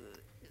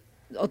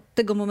od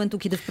tego momentu,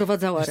 kiedy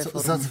wprowadzała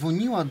reformę.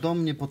 Zadzwoniła do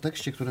mnie po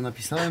tekście, który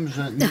napisałem,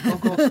 że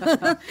nikogo...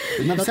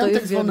 Napisałem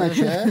tekst w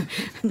Onecie,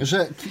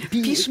 że...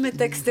 Piszmy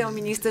teksty o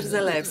minister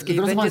Zalewskiej.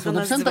 Drodzy Będzie Państwo, do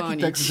nas napisałem taki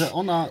dzwonić. tekst, że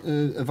ona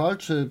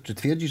walczy, czy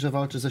twierdzi, że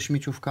walczy ze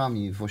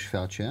śmieciówkami w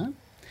oświacie,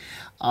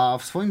 a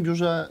w swoim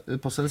biurze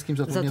poselskim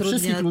zatrudnia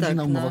wszystkich ludzi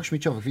na umowach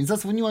śmieciowych. Więc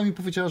zadzwoniła mi i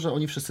powiedziała, że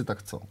oni wszyscy tak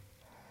chcą.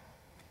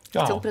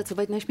 Chcą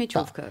pracować na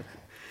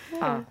śmieciówkach.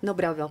 No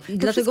brawo. I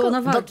dlatego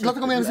ona walczy.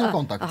 Dlatego miałem z nią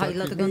kontakt. Aha, i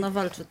dlatego ona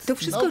walczy. To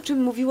wszystko, o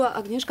czym mówiła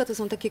Agnieszka, to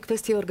są takie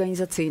kwestie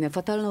organizacyjne.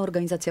 Fatalna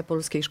organizacja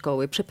polskiej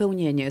szkoły,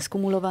 przepełnienie,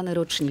 skumulowane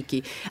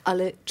roczniki.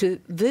 Ale czy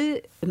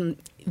wy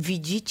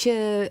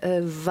widzicie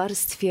w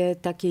warstwie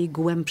takiej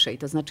głębszej,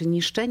 to znaczy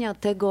niszczenia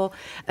tego,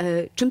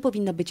 czym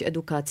powinna być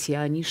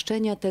edukacja,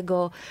 niszczenia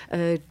tego,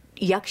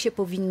 jak się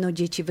powinno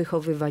dzieci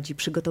wychowywać i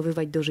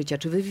przygotowywać do życia?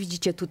 Czy wy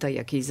widzicie tutaj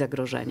jakieś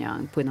zagrożenia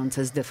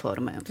płynące z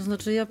deformy? To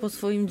znaczy ja po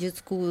swoim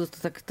dziecku,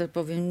 tak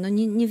powiem,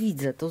 nie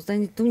widzę.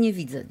 Tu nie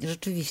widzę,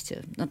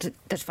 rzeczywiście. Znaczy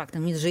też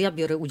faktem jest, że ja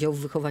biorę udział w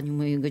wychowaniu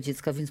mojego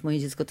dziecka, więc moje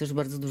dziecko też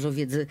bardzo dużo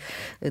wiedzy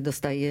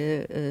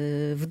dostaje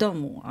w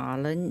domu,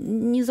 ale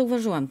nie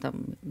zauważyłam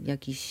tam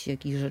jakichś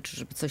rzeczy,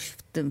 żeby coś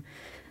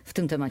w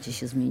tym temacie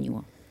się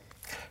zmieniło.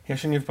 Ja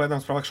się nie wypowiadam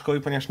w sprawach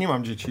szkoły, ponieważ nie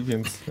mam dzieci,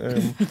 więc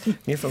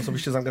nie jestem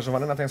osobiście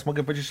zaangażowany. Natomiast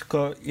mogę powiedzieć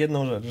tylko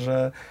jedną rzecz,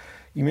 że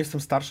im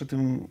jestem starszy,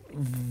 tym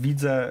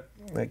widzę,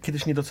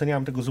 kiedyś nie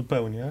doceniałem tego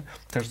zupełnie,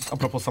 też a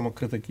propos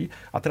samokrytyki,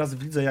 a teraz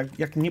widzę,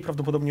 jak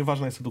nieprawdopodobnie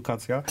ważna jest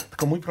edukacja.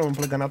 Tylko mój problem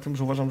polega na tym,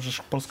 że uważam,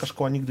 że polska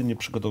szkoła nigdy nie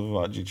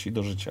przygotowywała dzieci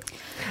do życia.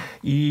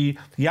 I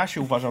ja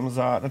się uważam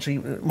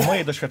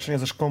moje doświadczenia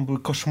ze szkołą były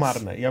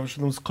koszmarne. Ja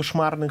wyszedłem z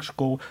koszmarnych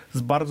szkół,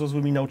 z bardzo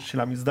złymi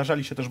nauczycielami.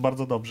 Zdarzali się też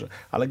bardzo dobrze,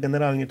 ale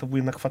generalnie to był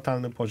jednak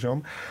fatalny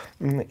poziom.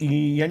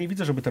 I ja nie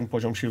widzę, żeby ten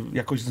poziom się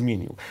jakoś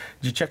zmienił.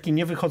 Dzieciaki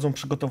nie wychodzą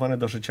przygotowane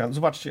do życia.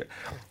 Zobaczcie,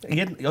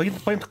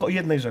 powiem tylko o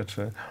jednej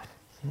rzeczy.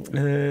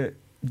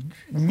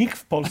 Nikt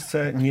w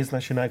Polsce nie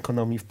zna się na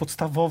ekonomii w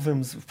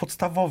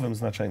podstawowym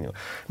znaczeniu.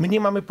 My nie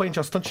mamy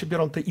pojęcia, stąd się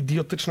biorą te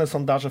idiotyczne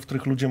sondaże, w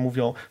których ludzie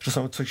mówią, że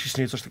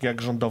istnieje coś takiego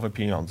jak rządowe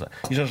pieniądze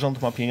i że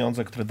rząd ma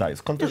pieniądze, które daje.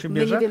 Skąd to się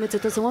bierze? My nie wiemy, co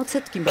to są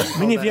odsetki bankowe.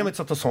 My nie wiemy,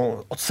 co to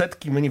są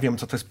odsetki, my nie wiemy,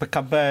 co to jest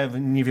PKB,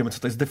 nie wiemy, co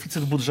to jest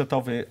deficyt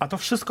budżetowy, a to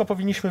wszystko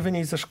powinniśmy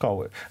wynieść ze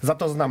szkoły. Za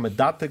to znamy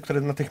daty,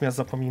 które natychmiast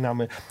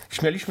zapominamy.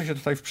 Śmialiśmy się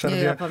tutaj w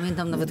przerwie. Ja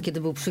pamiętam nawet,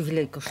 kiedy był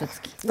przywilej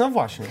koszecki. No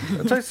właśnie,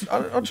 to jest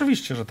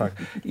oczywiście, że tak.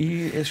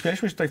 I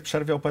śmialiśmy się tutaj w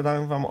przerwie,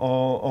 opowiadałem wam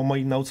o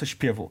mojej nauce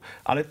śpiewu,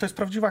 ale to jest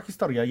prawdziwa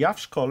historia. Ja w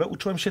szkole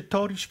uczyłem się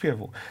teorii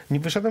śpiewu. Nie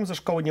wyszedłem ze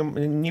szkoły,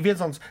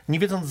 nie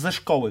wiedząc ze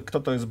szkoły, kto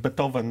to jest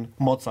Beethoven,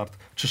 Mozart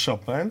czy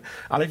Chopin,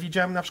 ale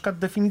wiedziałem na przykład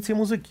definicję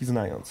muzyki,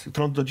 znając,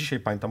 którą do dzisiaj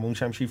pamiętam, bo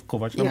musiałem się jej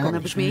wkuwać. Jak ona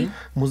brzmi?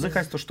 Muzyka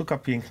jest to sztuka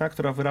piękna,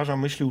 która wyraża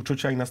myśli,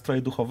 uczucia i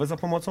nastroje duchowe za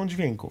pomocą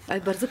dźwięków.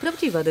 Ale bardzo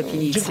prawdziwa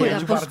definicja. Dziękuję Ja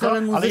ci po bardzo,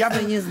 szkole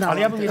muzycznej nie znałam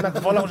ale ja bym jednak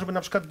wolał,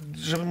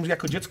 żebym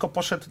jako dziecko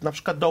poszedł na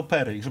przykład do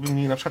opery i żeby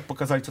mi na przykład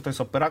pokazali, co to jest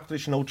jest opera, której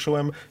się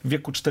nauczyłem w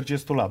wieku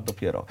 40 lat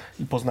dopiero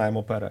i poznałem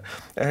operę.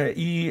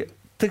 I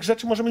tych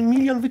rzeczy możemy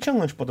milion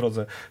wyciągnąć po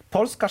drodze.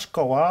 Polska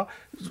szkoła,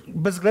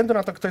 bez względu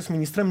na to, kto jest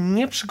ministrem,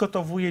 nie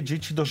przygotowuje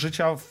dzieci do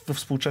życia we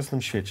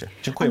współczesnym świecie.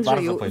 Dziękuję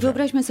Andrzeju, bardzo.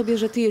 wyobraźmy sobie,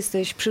 że ty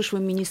jesteś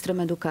przyszłym ministrem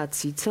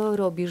edukacji. Co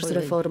robisz z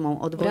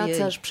reformą?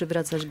 Odwracasz,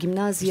 przywracasz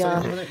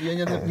gimnazja,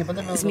 Nie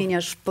będę miał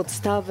zmieniasz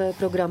podstawę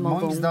programową?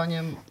 Moim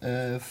zdaniem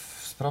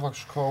w sprawach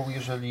szkoły,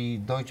 jeżeli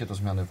dojdzie do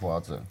zmiany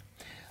władzy,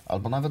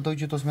 albo nawet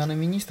dojdzie do zmiany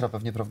ministra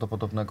pewnie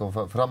prawdopodobnego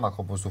w ramach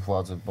obozu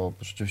władzy, bo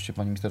rzeczywiście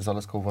pani minister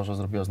Zalewska uważa,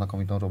 zrobiła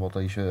znakomitą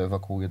robotę i się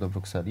ewakuuje do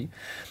Brukseli,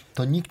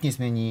 to nikt nie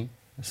zmieni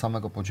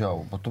samego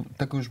podziału, bo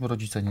tego już by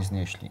rodzice nie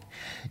znieśli.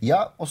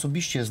 Ja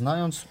osobiście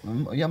znając,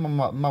 ja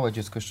mam małe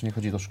dziecko, jeszcze nie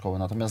chodzi do szkoły,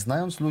 natomiast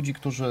znając ludzi,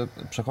 którzy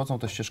przechodzą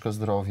tę ścieżkę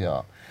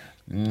zdrowia,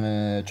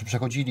 czy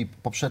przechodzili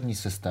poprzedni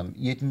system,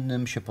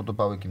 jednym się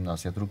podobały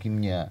gimnazja,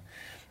 drugim nie.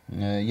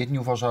 Jedni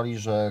uważali,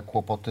 że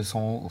kłopoty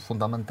są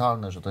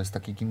fundamentalne, że to jest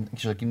takie,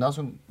 że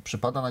gimnazjum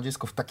przypada na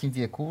dziecko w takim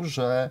wieku,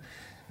 że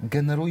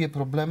generuje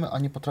problemy, a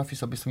nie potrafi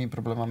sobie z tymi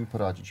problemami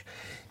poradzić.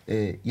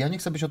 Ja nie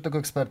chcę być od tego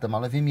ekspertem,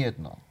 ale wiem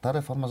jedno. Ta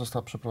reforma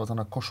została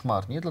przeprowadzona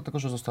koszmarnie, dlatego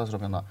że została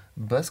zrobiona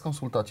bez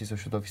konsultacji ze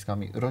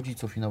środowiskami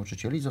rodziców i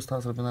nauczycieli,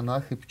 została zrobiona na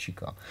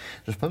chybcika.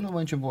 Że w pewnym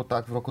momencie było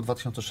tak, w roku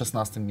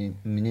 2016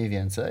 mniej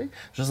więcej,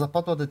 że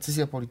zapadła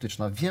decyzja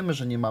polityczna. Wiemy,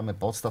 że nie mamy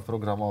podstaw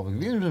programowych,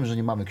 wiemy, że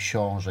nie mamy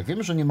książek,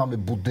 wiemy, że nie mamy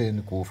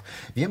budynków,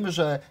 wiemy,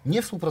 że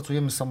nie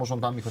współpracujemy z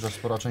samorządami, chociaż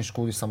spora część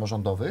szkół jest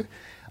samorządowych,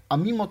 a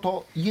mimo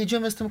to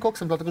jedziemy z tym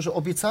koksem, dlatego że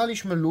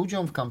obiecaliśmy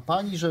ludziom w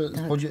kampanii,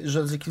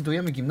 że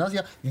zlikwidujemy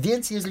gimnazja,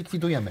 więc je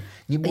zlikwidujemy.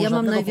 Nie było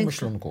żadnego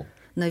pomyślunku.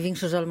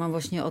 Największy żal mam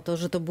właśnie o to,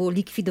 że to było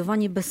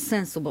likwidowanie bez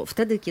sensu, bo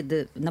wtedy,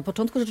 kiedy na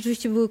początku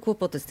rzeczywiście były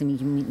kłopoty z tymi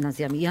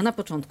gimnazjami. Ja na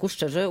początku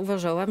szczerze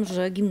uważałam,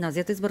 że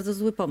gimnazja to jest bardzo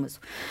zły pomysł.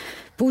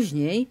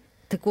 Później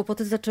te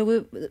kłopoty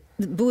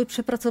były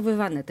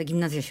przepracowywane. Te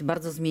gimnazja się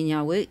bardzo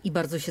zmieniały i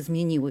bardzo się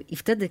zmieniły. I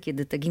wtedy,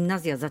 kiedy te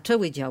gimnazja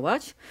zaczęły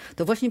działać,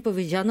 to właśnie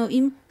powiedziano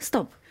im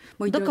stop.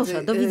 Moi do drodzy,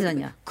 kosza, do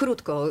widzenia.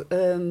 Krótko.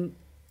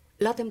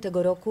 Latem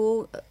tego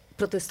roku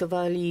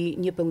protestowali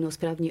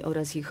niepełnosprawni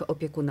oraz ich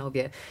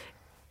opiekunowie.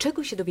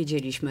 Czego się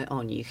dowiedzieliśmy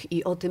o nich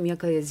i o tym,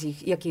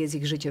 jakie jest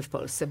ich życie w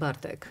Polsce?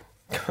 Bartek.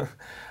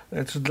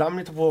 Dla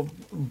mnie to był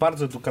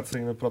bardzo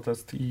edukacyjny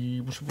protest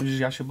i muszę powiedzieć,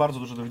 że ja się bardzo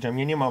dużo dowiedziałem.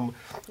 Ja nie mam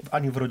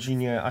ani w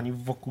rodzinie, ani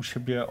wokół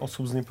siebie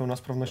osób z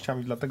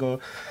niepełnosprawnościami, dlatego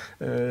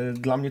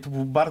dla mnie to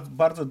było bardzo,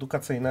 bardzo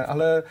edukacyjne,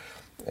 ale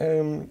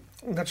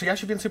znaczy ja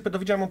się więcej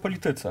dowiedziałem o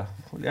polityce.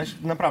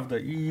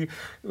 Naprawdę. I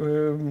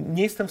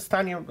nie jestem w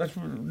stanie...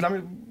 Dla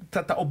mnie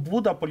ta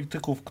obłuda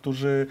polityków,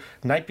 którzy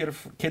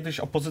najpierw kiedyś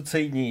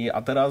opozycyjni,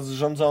 a teraz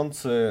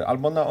rządzący,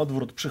 albo na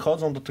odwrót,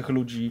 przychodzą do tych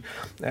ludzi,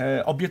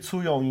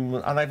 obiecują im,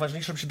 a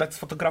najważniejsze, żeby się dać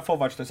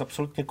sfotografować, to jest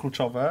absolutnie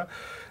kluczowe.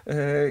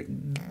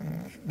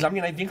 Dla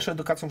mnie największą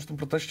edukacją przy tym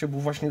proteście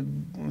było właśnie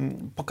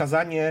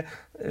pokazanie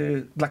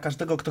dla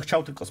każdego, kto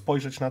chciał tylko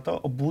spojrzeć na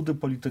to, obłudy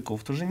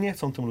polityków, którzy nie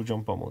chcą tym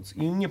ludziom pomóc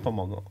i im nie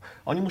pomogą.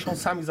 Oni muszą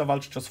sami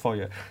zawalczyć o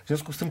swoje. W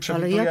związku z tym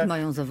przewiduję... Ale jak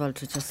mają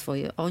zawalczyć o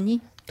swoje? Oni?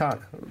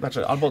 Tak,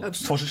 znaczy albo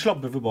stworzyć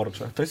lobby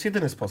wyborcze. To jest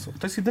jedyny sposób.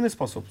 To jest jedyny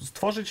sposób.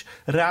 Stworzyć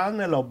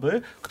realne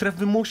lobby, które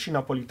wymusi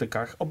na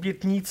politykach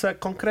obietnice,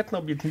 konkretne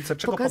obietnice,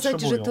 czego pokazać,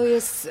 potrzebują. Że to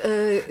jest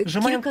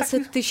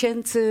kilkaset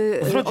tysięcy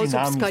osób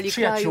w skali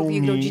kraju,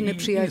 ich rodziny,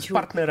 przyjaciół. Z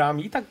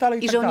partnerami i tak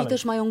dalej. I że oni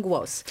też mają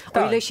głos.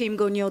 Tak. O ile się im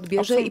go nie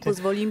odbierze Absolutnie. i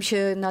pozwoli im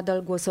się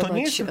nadal głosować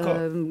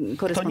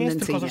korespondencyjnie. To nie jest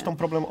tylko zresztą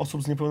problem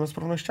osób z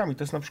niepełnosprawnościami.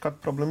 To jest na przykład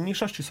problem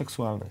mniejszości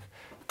seksualnych,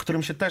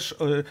 którym się też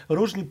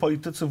różni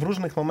politycy w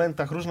różnych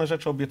momentach różne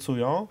rzeczy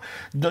obiecują.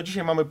 Do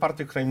dzisiaj mamy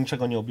partię, która im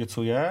niczego nie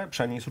obiecuje,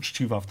 przynajmniej jest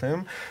uczciwa w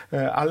tym,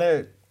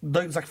 ale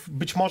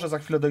być może za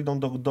chwilę dojdą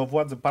do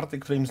władzy partii,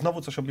 które im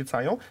znowu coś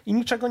obiecają i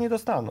niczego nie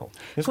dostaną.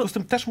 W związku z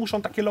tym też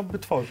muszą takie lobby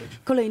tworzyć.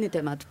 Kolejny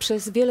temat.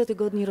 Przez wiele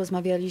tygodni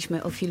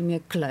rozmawialiśmy o filmie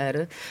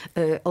Claire,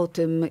 o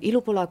tym,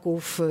 ilu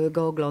Polaków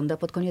go ogląda.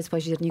 Pod koniec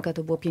października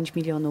to było 5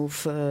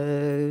 milionów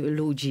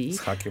ludzi. Z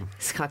hakiem.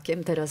 Z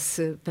hakiem,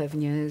 teraz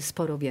pewnie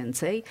sporo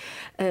więcej.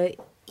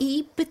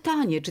 I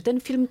pytanie, czy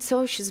ten film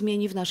coś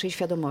zmieni w naszej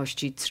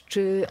świadomości?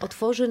 Czy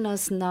otworzy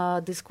nas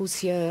na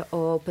dyskusję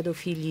o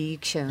pedofilii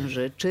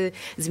księży? Czy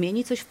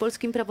zmieni coś w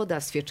polskim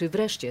prawodawstwie? Czy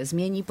wreszcie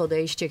zmieni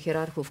podejście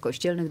hierarchów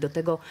kościelnych do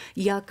tego,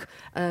 jak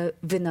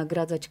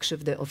wynagradzać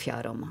krzywdę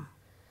ofiarom?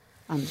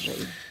 Andrzej.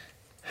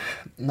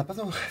 Na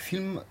pewno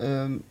film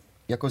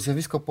jako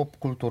zjawisko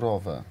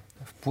popkulturowe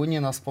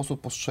wpłynie na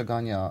sposób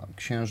postrzegania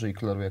księży i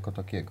kleru jako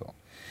takiego.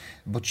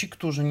 Bo ci,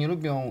 którzy nie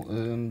lubią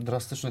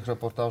drastycznych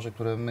reportaży,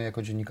 które my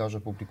jako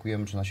dziennikarze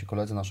publikujemy, czy nasi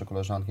koledzy, nasze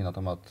koleżanki na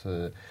temat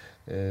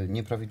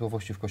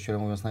nieprawidłowości w Kościele,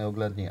 mówiąc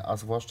najoględniej, a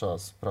zwłaszcza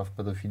spraw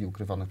pedofilii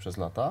ukrywanych przez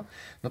lata,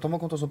 no to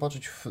mogą to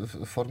zobaczyć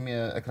w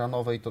formie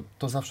ekranowej.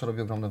 To zawsze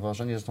robi ogromne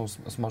wrażenie. Zresztą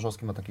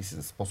Smarzowski ma taki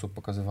sposób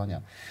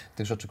pokazywania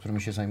tych rzeczy,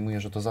 którymi się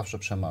zajmuje, że to zawsze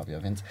przemawia.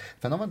 Więc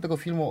fenomen tego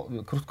filmu,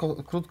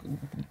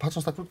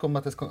 patrząc na krótką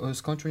metę,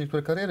 skończył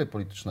niektóre kariery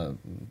polityczne.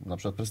 Na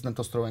przykład prezydent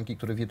Ostrołęki,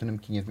 który w jedynym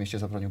kinie w mieście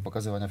zabronił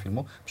pokazywania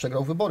filmu,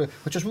 przegrał wybory,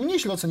 chociaż był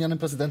nieźle ocenianym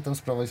prezydentem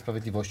z Prawa i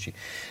Sprawiedliwości.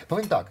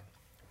 Powiem tak,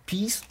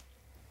 PiS,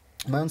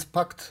 mając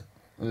pakt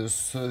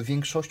z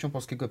większością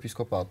polskiego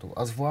episkopatu,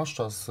 a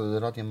zwłaszcza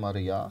z Radiem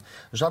Maryja,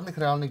 żadnych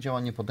realnych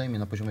działań nie podejmie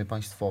na poziomie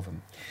państwowym.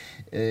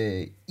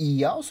 I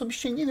ja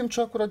osobiście nie wiem,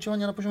 czy akurat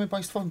działania na poziomie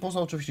państwowym, poza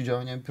oczywiście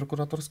działaniami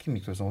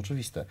prokuratorskimi, które są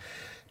oczywiste,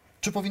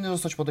 czy powinny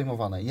zostać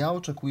podejmowane? Ja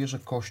oczekuję, że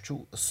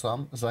Kościół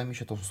sam zajmie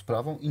się tą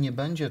sprawą i nie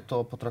będzie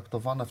to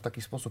potraktowane w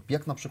taki sposób,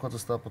 jak na przykład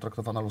została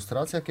potraktowana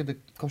lustracja, kiedy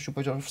Kościół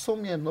powiedział, że w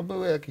sumie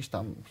były jakieś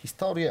tam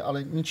historie,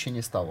 ale nic się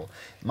nie stało.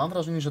 Mam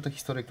wrażenie, że te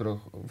historie, które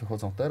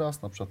wychodzą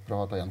teraz, na przykład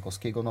prałata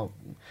Jankowskiego,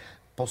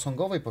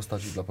 posągowej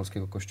postaci dla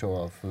polskiego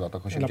Kościoła w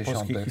latach 80. Dla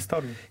polskiej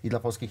historii. I dla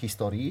polskiej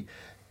historii,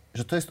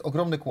 że to jest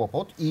ogromny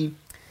kłopot i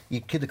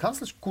kiedy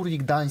kanclerz kurii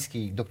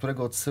gdańskiej, do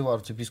którego odsyła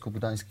arcybiskup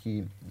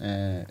gdański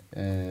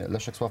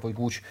Leszek Sławoj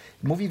Głódź,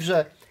 mówi,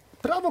 że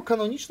prawo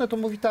kanoniczne to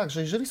mówi tak,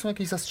 że jeżeli są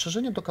jakieś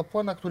zastrzeżenia do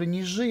kapłana, który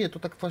nie żyje, to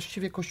tak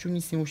właściwie Kościół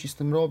nic nie musi z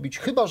tym robić,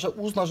 chyba że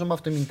uzna, że ma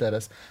w tym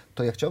interes.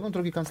 To ja chciałbym,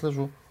 drogi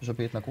kanclerzu,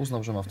 żeby jednak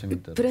uznał, że ma w tym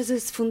interes.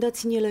 Prezes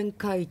Fundacji Nie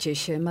Lękajcie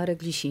się,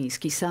 Marek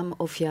Lisiński, sam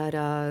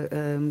ofiara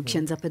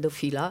księdza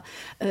pedofila,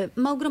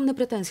 ma ogromne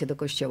pretensje do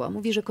Kościoła.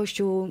 Mówi, że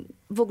Kościół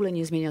w ogóle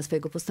nie zmienia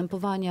swojego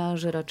postępowania,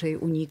 że raczej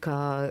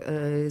unika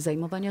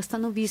zajmowania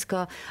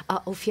stanowiska,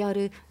 a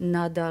ofiary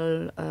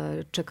nadal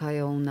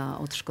czekają na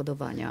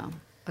odszkodowania.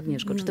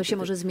 Agnieszko, czy to się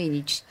może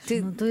zmienić?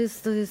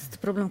 To jest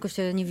problem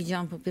Kościoła. Ja nie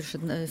widziałam po pierwsze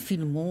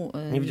filmu.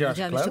 Nie widziałaś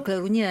widziałam Kleru? jeszcze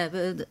Kleru. Nie,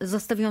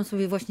 zostawiłam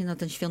sobie właśnie na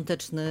ten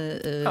świąteczny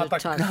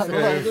tak. czas.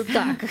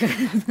 Tak.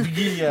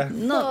 Wigilię.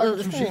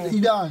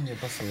 Idealnie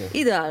pasuje.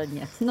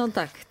 Idealnie.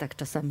 Tak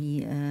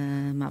czasami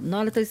mam. No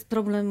ale to jest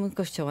problem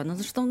Kościoła. No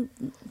zresztą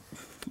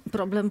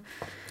problem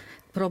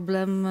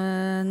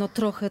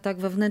trochę tak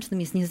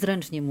wewnętrznym jest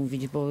niezręcznie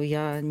mówić, bo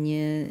ja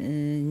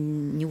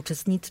nie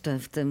uczestniczę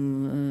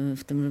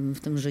w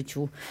tym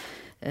życiu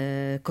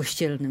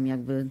kościelnym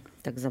jakby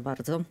tak za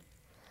bardzo.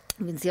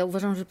 Więc ja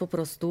uważam, że po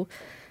prostu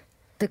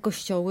te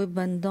kościoły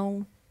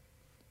będą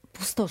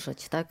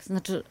pustoszeć, tak?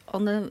 Znaczy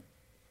one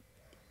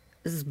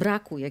z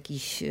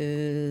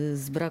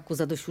braku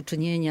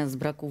zadośćuczynienia, z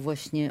braku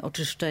właśnie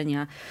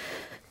oczyszczenia,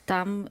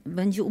 tam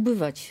będzie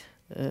ubywać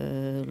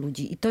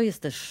ludzi. I to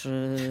jest też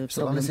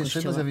problem Ale jest jeszcze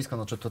jedno Kościoła.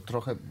 zjawisko, to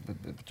trochę,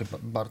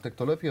 Bartek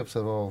to lepiej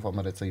obserwował w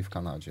Ameryce i w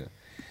Kanadzie.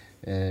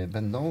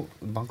 Będą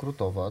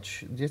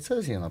bankrutować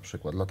diecezje na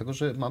przykład, dlatego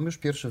że mamy już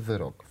pierwszy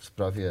wyrok w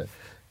sprawie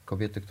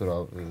kobiety,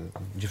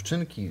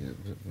 dziewczynki,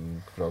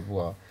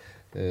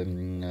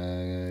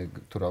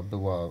 która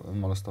była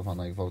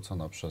molestowana i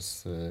gwałcona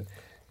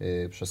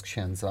przez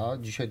księdza.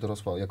 Dzisiaj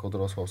jako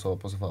dorosła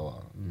osoba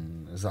pozwała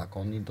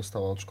zakon i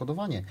dostała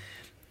odszkodowanie.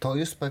 To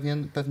jest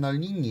pewna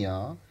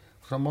linia,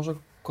 która może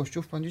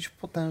Kościół wpędzić w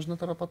potężne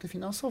tarapaty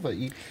finansowe.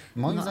 I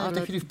moim zdaniem w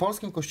tej chwili w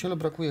polskim Kościele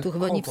brakuje Tu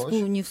chyba kogoś...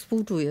 nie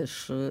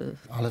współczujesz.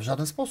 Ale w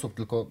żaden sposób,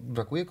 tylko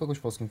brakuje kogoś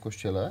w polskim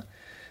Kościele,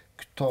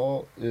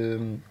 kto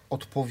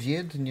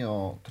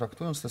odpowiednio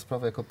traktując tę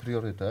sprawę jako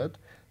priorytet,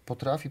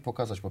 potrafi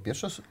pokazać po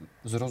pierwsze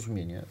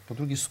zrozumienie, po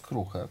drugie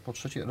skruchę, po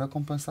trzecie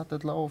rekompensatę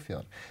dla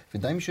ofiar.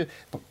 Wydaje mi się,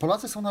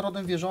 Polacy są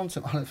narodem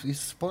wierzącym, ale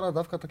jest spora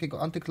dawka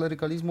takiego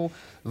antyklerykalizmu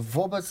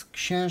wobec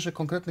księży,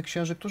 konkretnych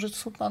księży, którzy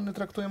sutannę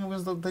traktują,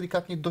 mówiąc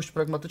delikatnie, dość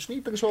pragmatycznie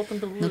i także o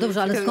tym... No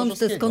dobrze, ale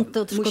skąd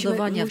te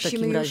odszkodowania w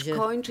takim razie? Musimy już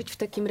kończyć. W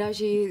takim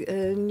razie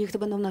niech to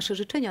będą nasze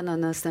życzenia na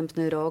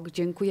następny rok.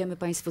 Dziękujemy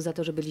Państwu za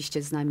to, że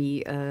byliście z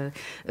nami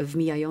w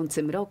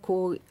mijającym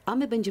roku, a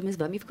my będziemy z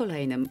Wami w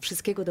kolejnym.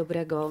 Wszystkiego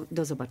dobrego,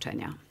 do zobaczenia.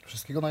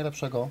 Wszystkiego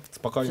najlepszego.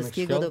 Spokojnych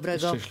Wszystkiego świąt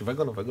dobrego. i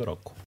szczęśliwego nowego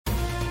roku.